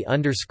C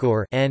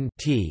underscore n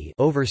T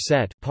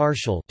overset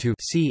partial to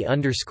C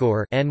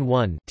underscore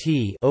n1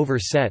 T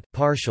overset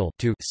partial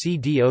to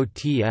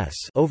CDOTS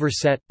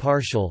overset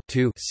partial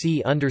to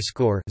C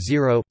underscore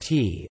 0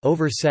 T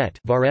overset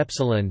var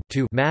epsilon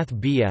to Math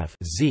BF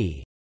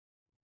Z,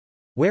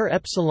 where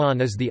epsilon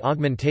is the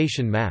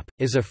augmentation map,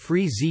 is a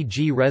free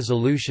ZG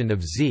resolution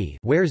of Z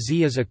where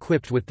Z is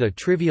equipped with the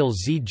trivial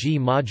ZG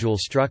module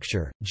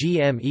structure,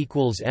 Gm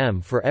equals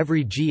M for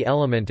every G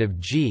element of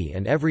G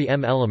and every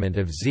M element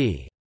of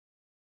Z.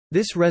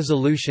 This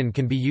resolution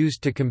can be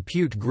used to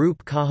compute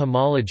group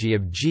cohomology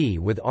of G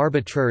with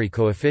arbitrary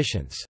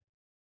coefficients.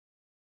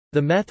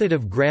 The method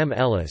of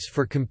Graham-Ellis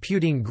for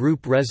computing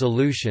group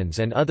resolutions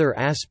and other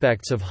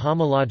aspects of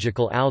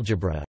homological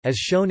algebra, as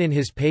shown in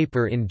his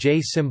paper in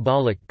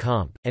J-symbolic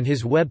comp, and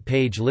his web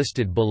page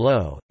listed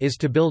below, is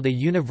to build a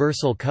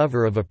universal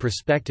cover of a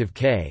perspective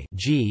K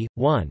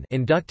G1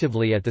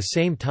 inductively at the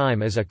same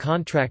time as a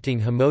contracting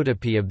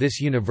homotopy of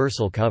this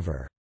universal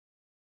cover.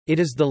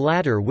 It is the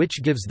latter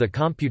which gives the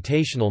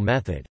computational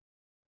method.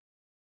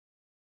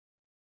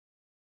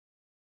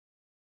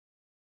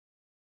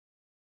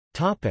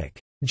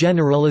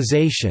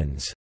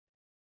 Generalizations.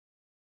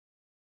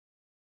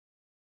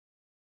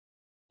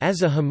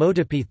 As a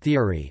homotopy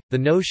theory, the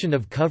notion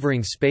of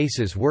covering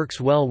spaces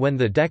works well when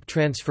the deck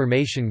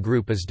transformation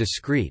group is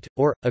discrete,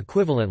 or,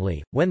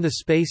 equivalently, when the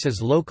space is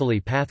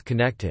locally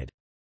path-connected.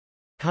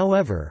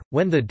 However,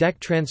 when the deck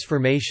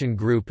transformation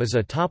group is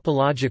a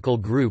topological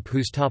group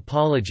whose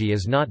topology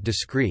is not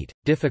discrete,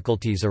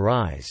 difficulties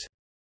arise.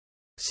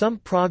 Some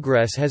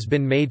progress has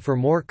been made for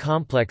more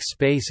complex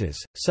spaces,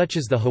 such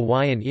as the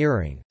Hawaiian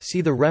earring. See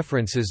the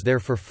references there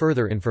for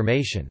further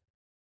information.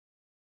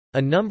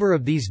 A number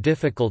of these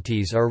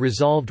difficulties are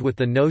resolved with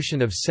the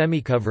notion of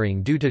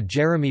semicovering due to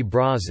Jeremy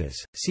Brazes.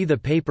 See the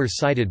paper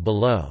cited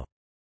below.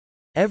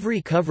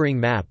 Every covering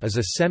map is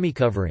a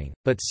semicovering,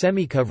 but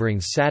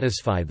semicoverings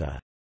satisfy the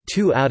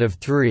 2 out of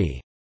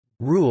 3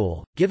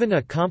 rule, given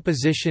a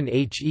composition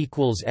H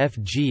equals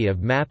Fg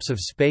of maps of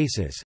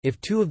spaces. If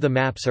 2 of the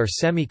maps are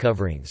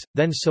semicoverings,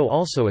 then so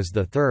also is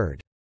the third.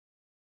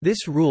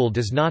 This rule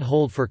does not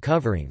hold for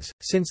coverings,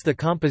 since the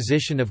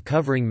composition of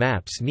covering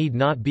maps need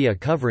not be a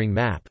covering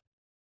map.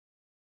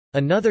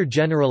 Another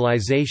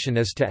generalization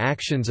is to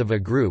actions of a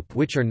group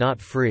which are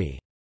not free.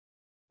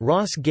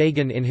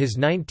 Ross-Gagan in his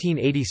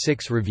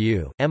 1986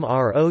 review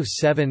MR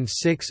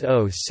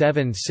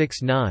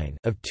 0760769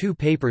 of 2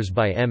 papers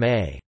by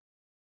M.A.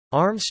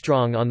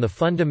 Armstrong on the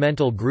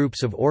fundamental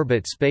groups of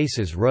orbit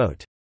spaces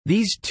wrote,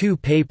 "These 2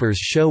 papers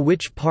show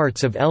which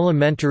parts of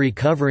elementary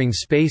covering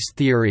space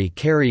theory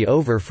carry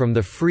over from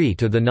the free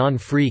to the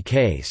non-free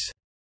case.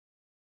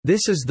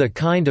 This is the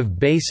kind of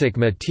basic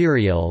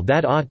material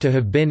that ought to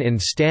have been in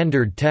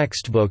standard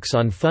textbooks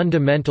on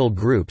fundamental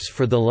groups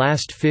for the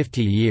last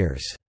 50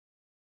 years.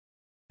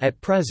 At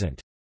present,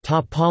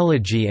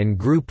 topology and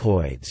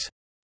groupoids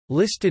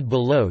listed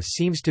below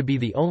seems to be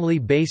the only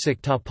basic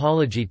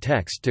topology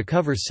text to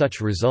cover such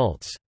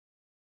results."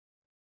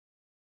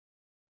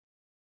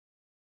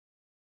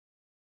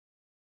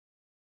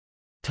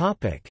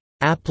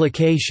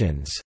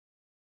 Applications.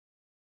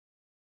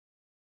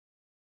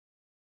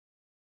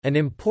 An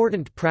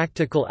important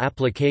practical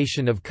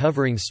application of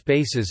covering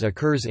spaces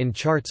occurs in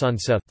charts on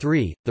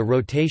SE3, the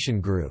rotation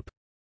group.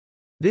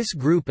 This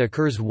group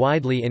occurs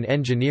widely in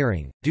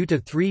engineering, due to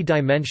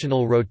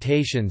 3-dimensional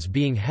rotations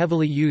being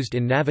heavily used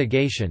in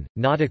navigation,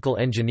 nautical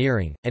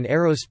engineering, and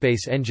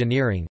aerospace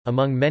engineering,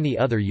 among many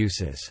other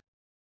uses.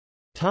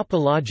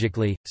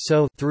 Topologically,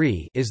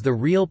 SE3 is the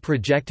real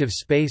projective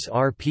space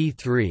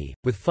RP3,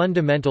 with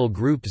fundamental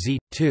group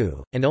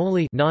Z2, and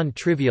only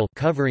non-trivial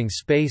covering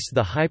space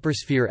the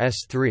hypersphere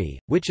S3,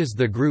 which is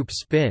the group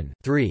spin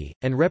 3,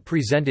 and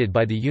represented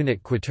by the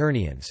unit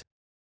quaternions.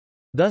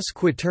 Thus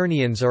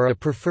quaternions are a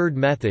preferred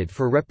method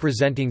for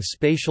representing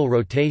spatial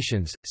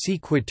rotations, see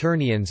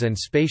quaternions and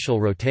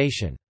spatial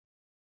rotation.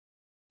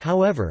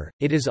 However,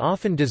 it is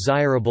often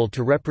desirable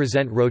to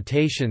represent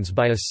rotations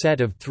by a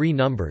set of 3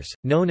 numbers,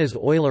 known as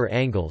Euler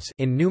angles,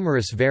 in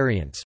numerous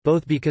variants,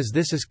 both because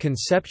this is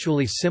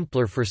conceptually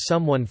simpler for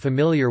someone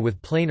familiar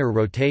with planar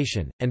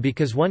rotation, and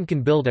because one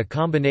can build a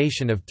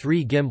combination of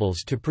 3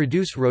 gimbals to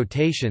produce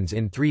rotations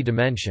in 3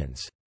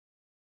 dimensions.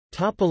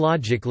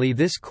 Topologically,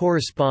 this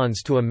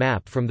corresponds to a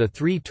map from the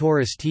 3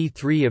 torus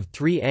T3 of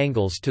 3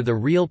 angles to the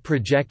real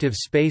projective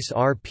space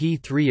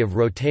Rp3 of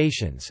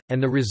rotations,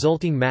 and the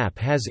resulting map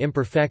has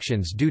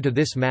imperfections due to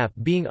this map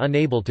being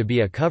unable to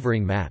be a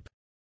covering map.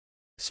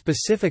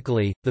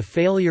 Specifically, the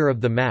failure of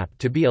the map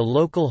to be a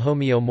local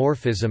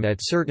homeomorphism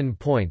at certain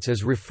points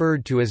is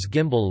referred to as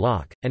gimbal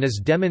lock, and is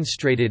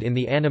demonstrated in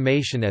the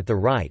animation at the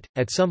right.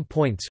 At some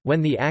points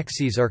when the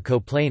axes are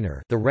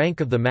coplanar, the rank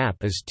of the map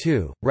is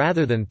 2,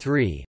 rather than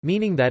 3,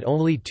 meaning that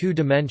only 2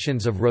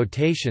 dimensions of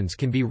rotations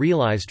can be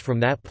realized from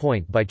that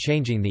point by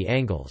changing the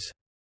angles.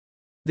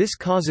 This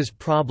causes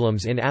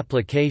problems in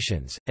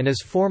applications, and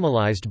is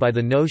formalized by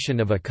the notion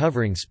of a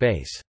covering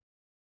space.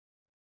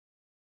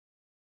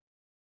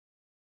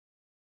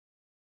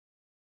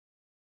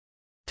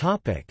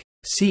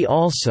 See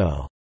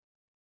also: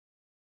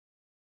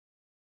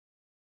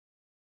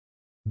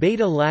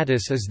 Beta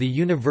lattice is the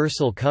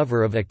universal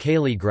cover of a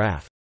Cayley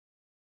graph.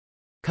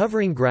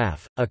 Covering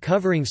graph, a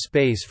covering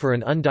space for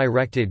an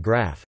undirected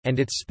graph, and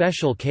its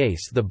special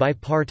case the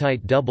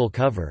bipartite double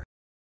cover.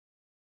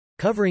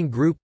 Covering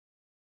group.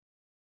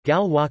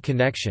 Galois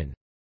connection.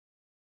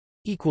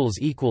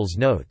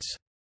 Notes